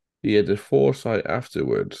it. He had the foresight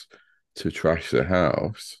afterwards to trash the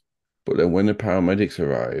house, but then when the paramedics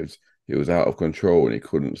arrived, he was out of control and he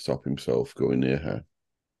couldn't stop himself going near her.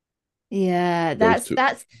 Yeah, Those that's two,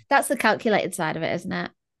 that's that's the calculated side of it, isn't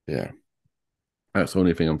it? yeah, that's the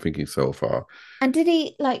only thing I'm thinking so far. And did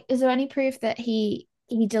he, like, is there any proof that he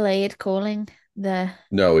delayed calling the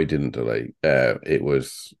No, he didn't delay. It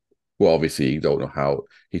was well, obviously you don't know how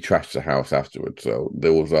he trashed the house afterwards, so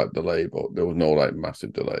there was that delay, but there was no like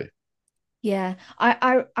massive delay. Yeah,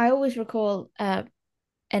 I always recall an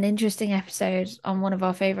interesting episode on one of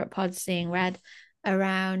our favorite pods, Seeing Red,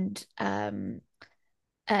 around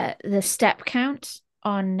the step count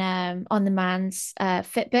on the man's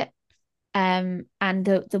Fitbit, and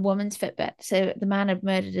the woman's Fitbit. So the man had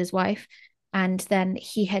murdered his wife, and then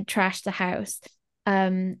he had trashed the house,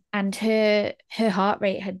 and her heart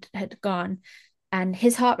rate had gone, and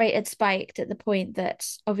his heart rate had spiked at the point that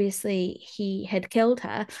obviously he had killed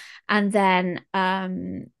her, and then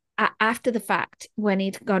after the fact, when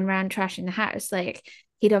he'd gone around trashing the house, like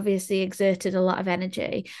he'd obviously exerted a lot of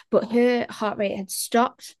energy, but her heart rate had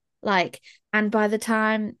stopped, like, and by the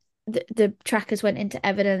time the trackers went into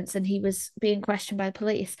evidence and he was being questioned by the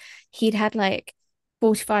police, he'd had like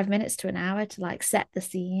 45 minutes to an hour to like set the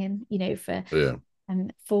scene, for Yeah.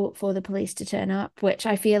 for the police to turn up, which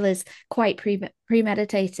I feel is quite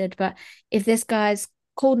premeditated. But if this guy's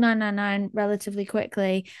called 999 relatively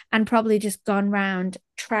quickly and probably just gone round,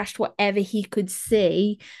 trashed whatever he could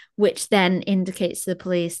see, which then indicates to the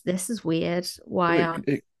police, this is weird. Well,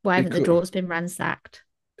 Why it haven't the could doors been ransacked?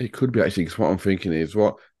 It could be actually, because what I'm thinking is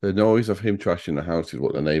what the noise of him trashing the house is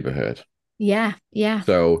what the neighbor heard. Yeah, yeah.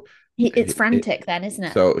 So, It's it, frantic then, isn't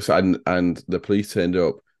it? and the police turned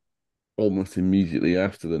up almost immediately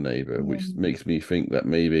after the neighbor, which Mm. makes me think that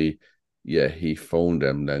maybe, yeah, he phoned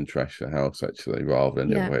them, then trashed the house actually, rather than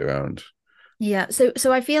the other Yeah. way around. Yeah.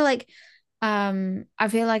 So I feel like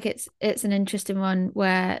it's an interesting one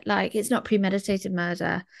where like it's not premeditated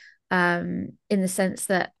murder, in the sense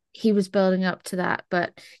that he was building up to that,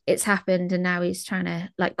 but it's happened and now he's trying to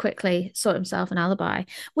like quickly sort himself an alibi,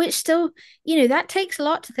 which still, that takes a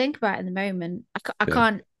lot to think about in the moment. I Yeah,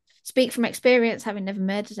 can't speak from experience having never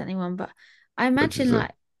murdered anyone, but I but imagine it's a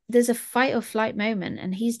like there's a fight or flight moment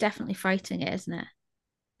and he's definitely fighting it, isn't it?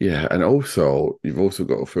 yeah, and also you've also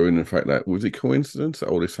got to throw in the fact that was it coincidence that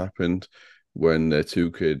all this happened when their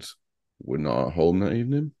two kids were not at home that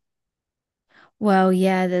evening? Well,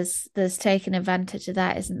 yeah, there's taken advantage of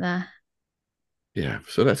that, isn't there? Yeah,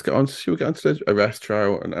 so let's get on. Should we get onto the arrest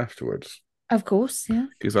trial and afterwards? Of course, yeah.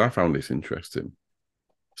 Because I found this interesting.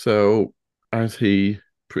 So, as he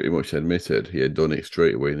pretty much admitted, he had done it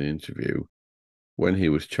straight away in the interview. When he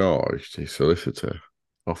was charged, his solicitor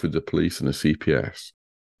offered the police and the CPS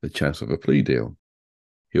the chance of a plea deal.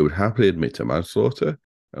 He would happily admit to manslaughter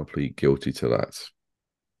and plead guilty to that,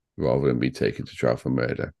 rather than be taken to trial for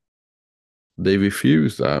murder. They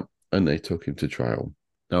refused that and they took him to trial.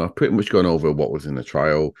 Now, I've pretty much gone over what was in the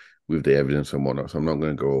trial with the evidence and whatnot, so I'm not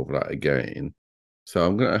going to go over that again. So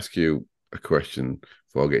I'm going to ask you a question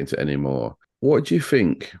before I get into any more. What do you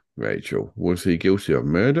think, Rachel? Was he guilty of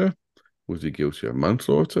murder? Was he guilty of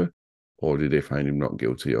manslaughter? Or did they find him not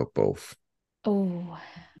guilty of both? Oh,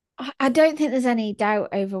 I don't think there's any doubt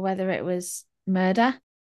over whether it was murder.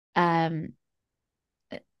 Um,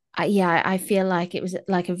 yeah, I feel like it was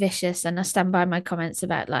like a vicious, and I stand by my comments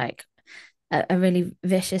about like a really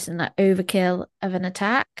vicious and like overkill of an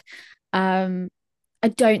attack. Um, I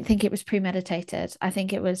don't think it was premeditated. I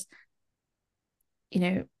think it was,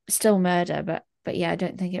 still murder, but yeah, I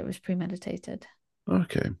don't think it was premeditated.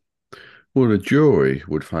 Okay. Well, the jury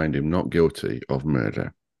would find him not guilty of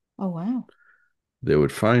murder. Oh wow. They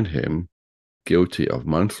would find him guilty of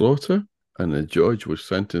manslaughter, and the judge would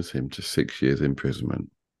sentence him to 6 years imprisonment.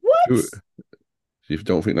 What? You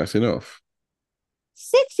don't think that's enough?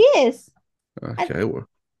 6 years? I Okay, well,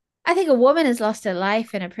 I think a woman has lost her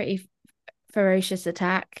life in a pretty ferocious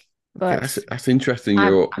attack, okay, but that's interesting.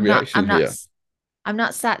 I'm Your I'm not reaction here. I'm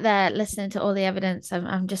not sat there listening to all the evidence.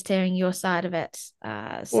 I'm just hearing your side of it.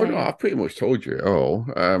 Well, no, So I pretty much told you it all.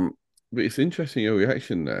 But it's interesting your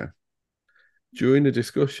reaction there. During the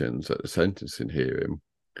discussions at the sentencing hearing,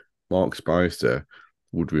 Mark Spicer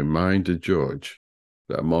would remind the judge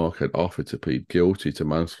that Mark had offered to plead guilty to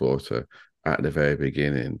manslaughter at the very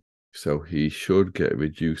beginning, so he should get a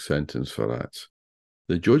reduced sentence for that.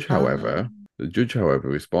 The judge, however, um,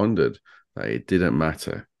 responded that it didn't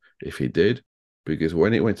matter if he did, because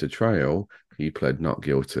when it went to trial, he pled not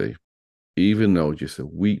guilty. Even though just a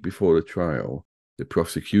week before the trial, the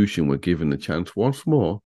prosecution were given the chance once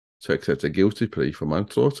more to accept a guilty plea for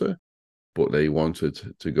manslaughter, but they wanted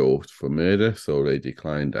to go for murder, so they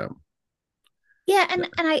declined that. yeah, and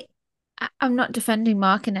I'm not defending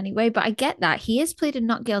Mark in any way, but I get that he is pleaded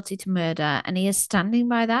not guilty to murder, and he is standing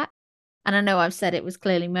by that. And I know I've said it was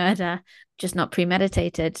clearly murder, just not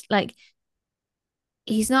premeditated. Like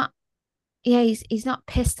he's not, yeah, he's not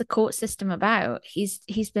pissed the court system about. He's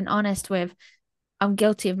been honest with, I'm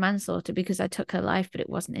guilty of manslaughter because I took her life, but it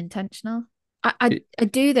wasn't intentional. It, I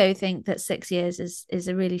do though think that 6 years is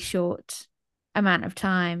a really short amount of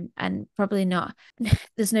time and probably not.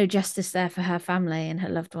 There's no justice there for her family and her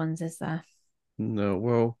loved ones, is there? no,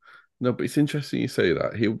 well, no, but it's interesting you say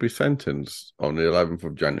that. He will be sentenced on the 11th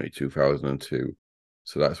of January 2002.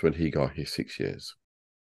 So that's when he got his 6 years.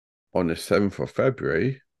 On the 7th of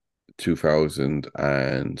February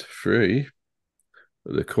 2003,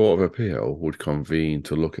 the Court of Appeal would convene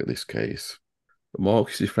to look at this case.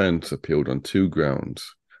 Mark's defense appealed on two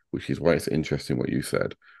grounds, which is why it's interesting what you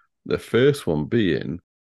said. The first one being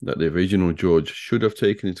that the original judge should have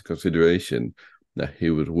taken into consideration that he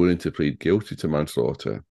was willing to plead guilty to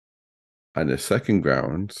manslaughter. And the second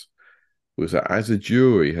ground was that as the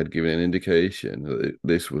jury had given an indication that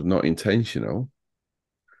this was not intentional,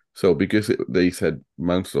 so because they said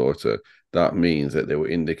manslaughter, that means that they were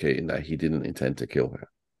indicating that he didn't intend to kill her.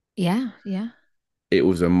 Yeah, yeah, It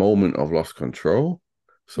was a moment of lost control.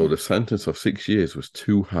 So yeah, the sentence of 6 years was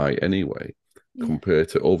too high anyway, yeah. compared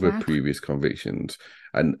to other Wow. previous convictions.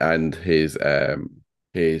 And his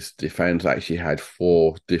defense actually had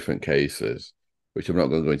four different cases, which I'm not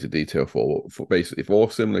going to go into detail for basically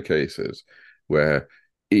four similar cases where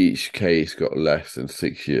each case got less than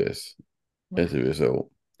 6 years as Wow. a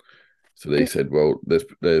result. So they And said, well,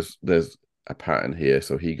 there's a pattern here,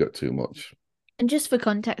 so he got too much. and just for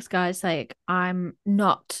context, guys, like I'm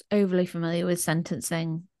not overly familiar with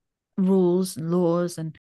sentencing rules and laws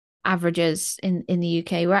and averages in the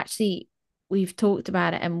UK. We've talked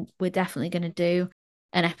about it and we're definitely going to do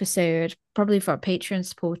an episode probably for our Patreon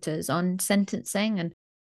supporters on sentencing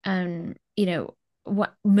and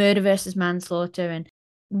what murder versus manslaughter and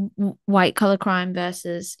white collar crime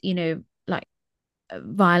versus like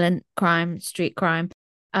violent crime, street crime.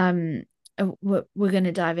 Um, we're going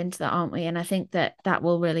to dive into that, aren't we? And I think that that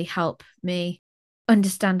will really help me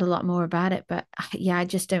understand a lot more about it. But yeah, I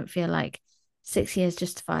just don't feel like 6 years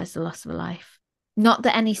justifies the loss of a life. Not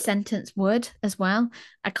that any sentence would as well.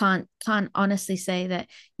 I can't honestly say that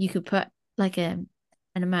you could put like an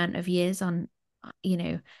amount of years on, you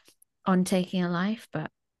know, on taking a life, but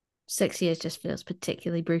 6 years just feels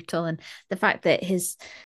particularly brutal. And the fact that his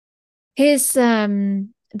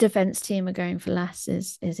defense team are going for less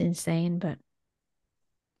is insane, but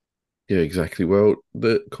Yeah, exactly. Well,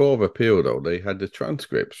 the Court of Appeal, though, they had the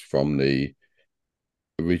transcripts from the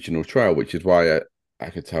original trial, which is why I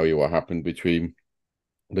could tell you what happened between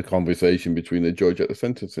the conversation between the judge at the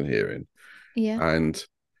sentencing hearing. yeah. And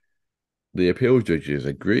the appeal judges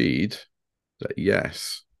agreed that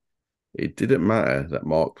yes, it didn't matter that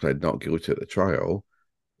Mark pled not guilty at the trial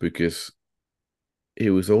because he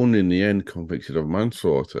was only in the end convicted of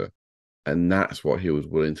manslaughter. And that's what he was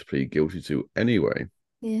willing to plead guilty to anyway.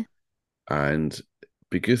 Yeah. And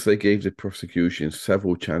because they gave the prosecution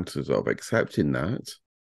several chances of accepting that,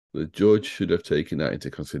 the judge should have taken that into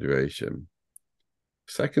consideration.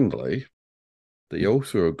 Secondly, they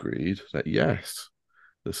also agreed that yes,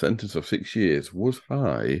 the sentence of 6 years was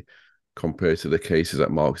high compared to the cases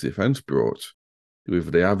that Mark's defense brought,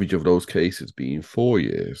 with the average of those cases being 4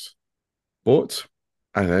 years. But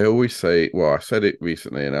as I always say, well, I said it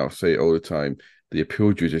recently and I'll say it all the time, the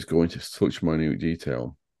appeal judges go into such minute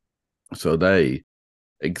detail. So they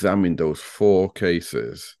examined those four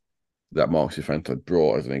cases that Mark's defense had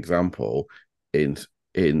brought as an example in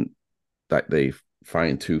that they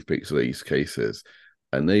find toothpicks of these cases.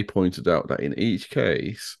 And they pointed out that in each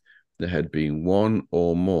case, there had been one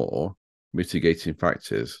or more mitigating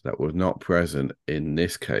factors that were not present in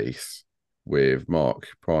this case with Mark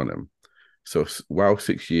Parnham. So while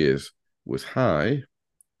 6 years was high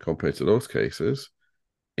compared to those cases,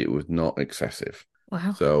 it was not excessive.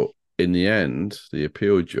 Wow. So in the end, the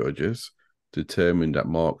appeal judges determined that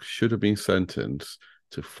Mark should have been sentenced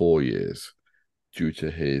to 4 years due to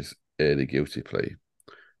his early guilty plea,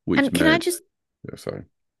 which And can I meant, just oh, sorry,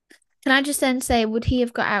 can I just then say, would he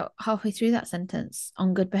have got out halfway through that sentence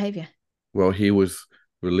on good behavior? well, he was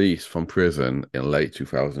released from prison in late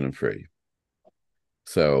 2003.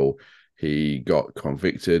 So he got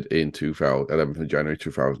convicted in 11th of January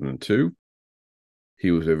 2002.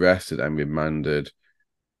 He was arrested and remanded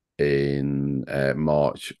in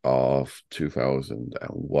March of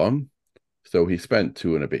 2001. So he spent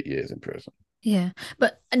 2 and a bit years in prison. Yeah.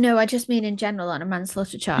 But no, I just mean in general on a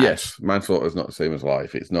manslaughter charge. Yes, manslaughter is not the same as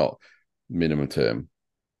life. It's not minimum term.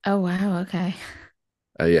 Oh wow, okay.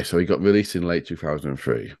 Yeah, so he got released in late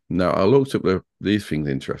 2003. Now, I looked up these things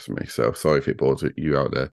interest me, so sorry if it bores you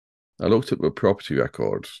out there. I looked up the property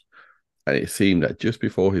records, and it seemed that just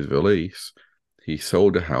before his release, he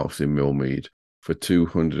sold a house in Millmead for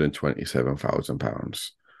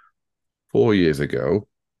 £227,000. 4 years ago,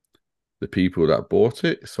 the people that bought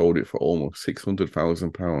it sold it for almost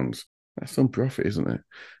 £600,000. That's some profit, isn't it?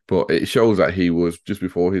 But it shows that he was just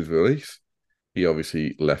before his release. He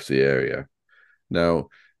obviously left the area. Now,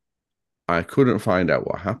 I couldn't find out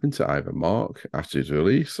what happened to either Mark after his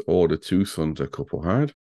release or the two sons a couple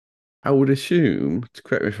had. I would assume, to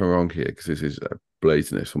correct me if I'm wrong here, because this is a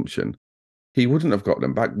blazing assumption, he wouldn't have got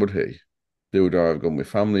them back, would he? They would either have gone with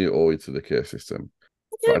family or into the care system.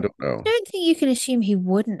 I But I don't don't know. don't think you can assume he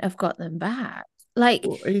wouldn't have got them back. Like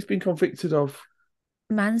Well, he's been convicted of,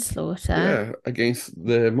 manslaughter. yeah, against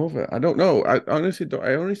their mother. I don't know. I honestly don't.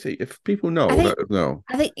 I honestly, if people know, I think let us know.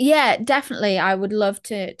 I think yeah, definitely. I would love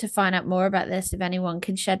to find out more about this if anyone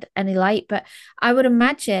can shed any light. But I would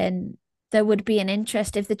imagine there would be an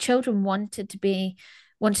interest if the children wanted to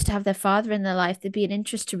have their father in their life, there'd be an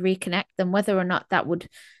interest to reconnect them, whether or not that would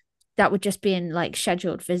just be in like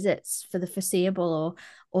scheduled visits for the foreseeable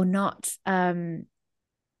or not.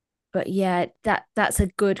 But yeah, that's a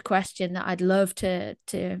good question that I'd love to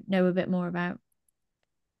know a bit more about.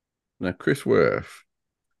 Now, Chris Worth,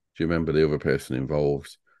 do you remember the other person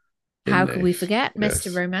involved in How could we this? forget Mr.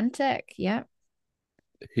 Yes. Romantic? Yeah.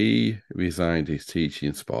 He resigned his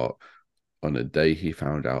teaching spot on the day he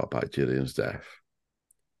found out about Gillian's death.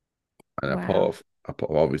 And Wow.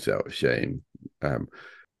 obviously out of shame, and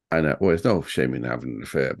well, it's no shame in having an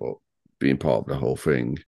affair, but being part of the whole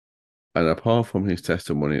thing. And apart from his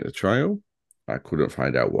testimony at the trial, I couldn't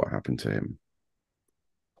find out what happened to him.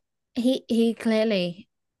 He clearly,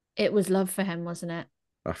 it was love for him, wasn't it?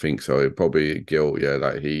 I think so. It probably guilt, yeah,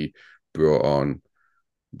 that he brought on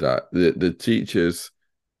that the teachers,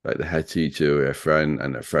 like the head teacher, a friend,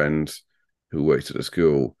 and a friend who worked at the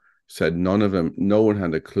school, said no one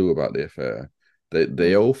had a clue about the affair.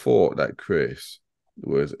 They Mm. all thought that Chris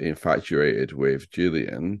was infatuated with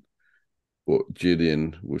Gillian, but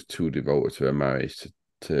Gillian was too devoted to her marriage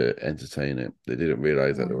to entertain it. They didn't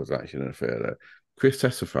realize that there Yeah. was actually an affair there. Chris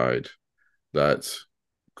testified that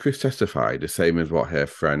Chris testified the same as what her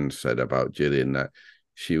friend said about Gillian, that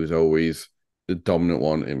she was always the dominant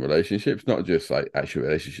one in relationships, not just like actual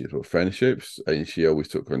relationships, but friendships, and she always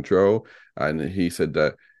took control. And he said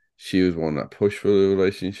that she was one that pushed for the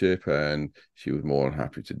relationship, and she was more than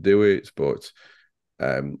happy to do it. But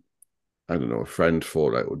um, I don't know, a friend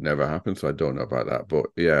thought that would never happen, so I don't know about that. But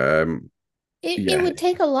yeah, It yeah, would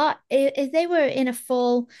take a lot if they were in a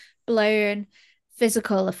full blown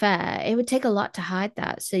physical affair. It would take a lot to hide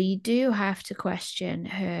that. So you do have to question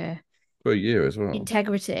her for a year as well.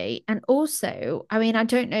 integrity. And also, I mean, I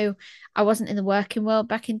don't know, I wasn't in the working world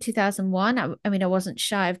back in 2001. I mean, I wasn't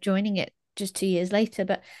shy of joining it just 2 years later,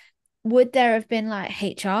 but would there have been like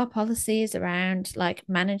HR policies around like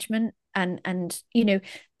management and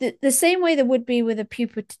the same way there would be with a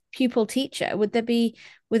pupil teacher, would there be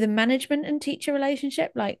with a management and teacher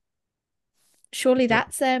relationship? Like I surely don't,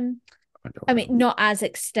 that's I don't I mean know. not as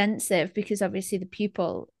extensive because obviously the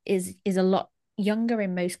pupil is a lot younger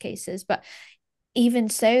in most cases, but even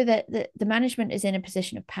so that the management is in a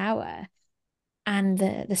position of power and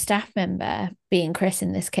the staff member being Chris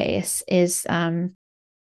in this case is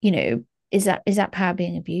you know is that power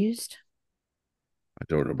being abused? I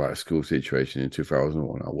don't know about a school situation in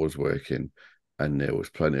 2001. I was working, and there was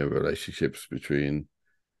plenty of relationships between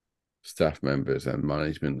staff members and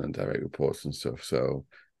management and direct reports and stuff. So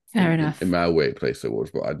Fair in enough. my workplace there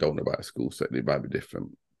was, but I don't know about a school setting. It might be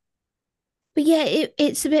different. But yeah,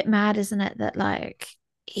 it's a bit mad, isn't it, that like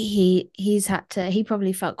he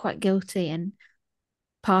probably felt quite guilty and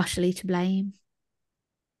partially to blame.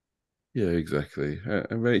 Yeah, exactly.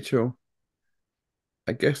 And Rachel,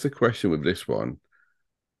 I guess the question with this one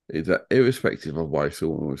is that irrespective of why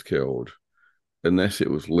someone was killed, unless it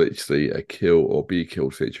was literally a kill or be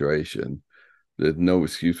killed situation, there's no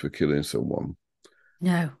excuse for killing someone.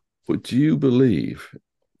 No. But do you believe,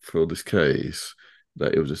 for this case,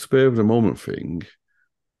 that it was a spur of the moment thing,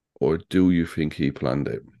 or do you think he planned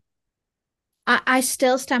it? I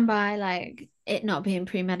still stand by like it not being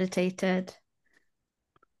premeditated.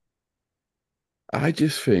 I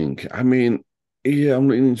just think, I mean, yeah, I'm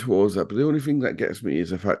leaning towards that, but the only thing that gets me is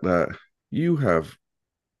the fact that you have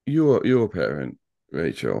you're a parent,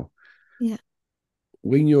 Rachel. Yeah.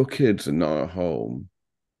 When your kids are not at home,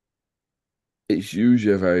 it's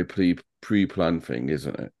usually a very pre-planned thing,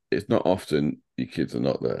 isn't it? It's not often your kids are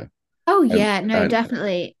not there. Oh And yeah, no, and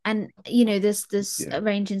definitely. And there's yeah,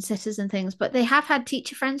 arranging sitters and things, but they have had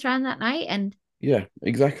teacher friends around that night and yeah,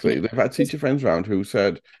 you know exactly. They've had it's teacher friends around who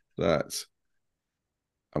said that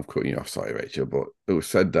I'm cutting you off, sorry, Rachel, but it was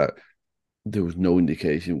said that there was no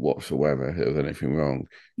indication whatsoever there was anything wrong.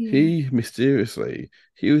 yeah,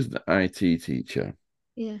 He was an IT teacher.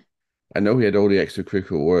 yeah. I know he had all the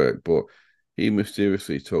extracurricular work, but he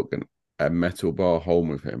mysteriously took a metal bar home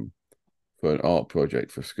with him for an art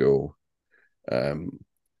project for school. Um,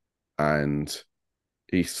 and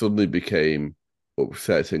he suddenly became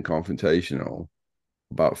upset and confrontational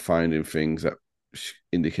about finding things that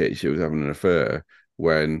indicate she was having an affair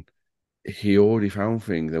when he already found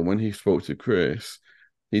things. And when he spoke to Chris,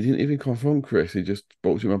 he didn't even confront Chris. He just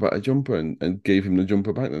spoke to him about a jumper and gave him the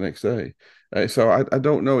jumper back the next day. So I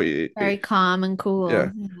don't know. Very calm and Yeah,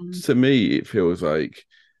 cool. Yeah. to me, it feels like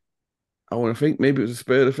I want to think maybe it was a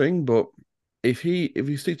spur of the thing, but if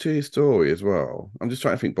you stick to his story as well, I'm just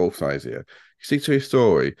trying to think both sides here. You stick to his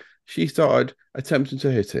story, she started attempting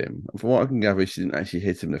to hit him. And from what I can gather, she didn't actually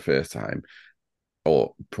hit him the first time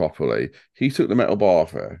or properly. He took the metal bar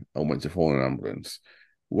off her and went to phone an ambulance.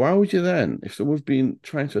 Why would you then, if someone's been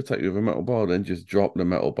trying to attack you with a metal bar, then just drop the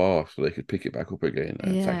metal bar so they could pick it back up again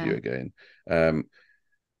and attack you Yeah. again? Um,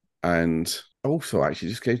 and also, actually,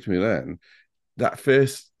 just came to me then that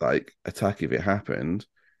first like attack, if it happened,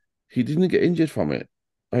 he didn't get injured from it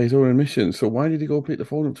by his own admission. So why did he go pick the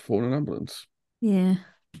phone up to phone an ambulance? Yeah.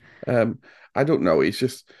 Um, I don't know. It's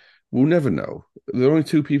just We'll never know. There are only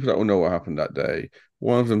two people that will know what happened that day.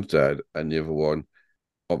 One of them's dead, and the other one,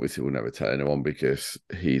 obviously, will never tell anyone because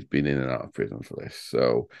he's been in and out of prison for this.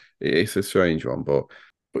 So it's a strange one, but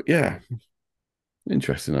yeah,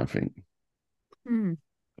 interesting, I think. Hmm.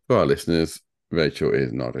 For our listeners, Rachel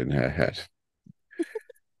is nodding her head.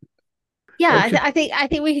 Yeah, Okay. I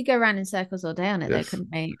think we could go around in circles all day on it though, Yes. couldn't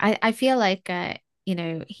we? I feel like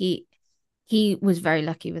he was very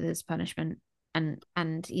lucky with his punishment and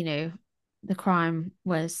the crime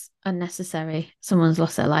was unnecessary. Someone's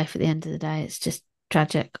lost their life at the end of the day. It's just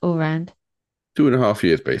tragic all round. 2.5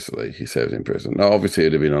 years, basically, he served in prison. Now, obviously,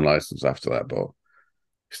 he'd have been on license after that, but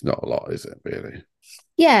it's not a lot, is it, really?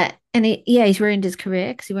 Yeah, and he's ruined his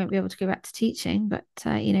career because he won't be able to go back to teaching. But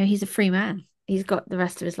he's a free man. He's got the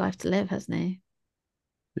rest of his life to live, hasn't he?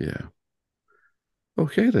 Yeah.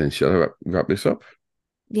 Okay, then, shall I wrap this up?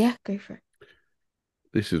 Yeah, go for it.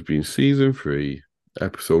 This has been season 3,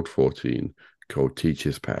 episode 14, called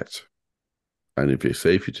Teacher's Pet. And if it's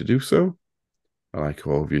safer to do so, I'd like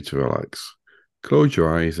all of you to relax. Close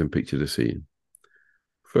your eyes and picture the scene.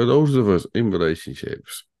 For those of us in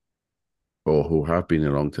relationships or who have been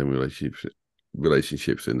in long-term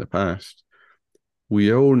relationships in the past,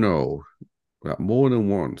 we all know that more than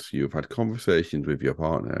once you've had conversations with your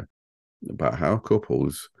partner about how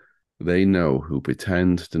couples they know who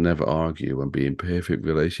pretend to never argue and be in perfect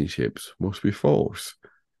relationships must be false.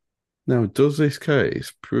 Now, does this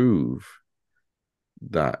case prove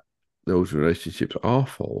that those relationships are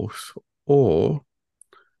false, or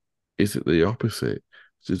is it the opposite?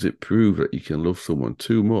 Does it prove that you can love someone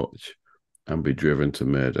too much and be driven to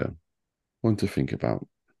murder? One to think about.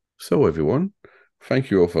 So, everyone, thank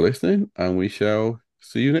you all for listening, and we shall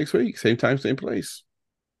see you next week. Same time, same place.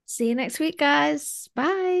 See you next week, guys.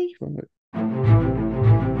 Bye. Bye.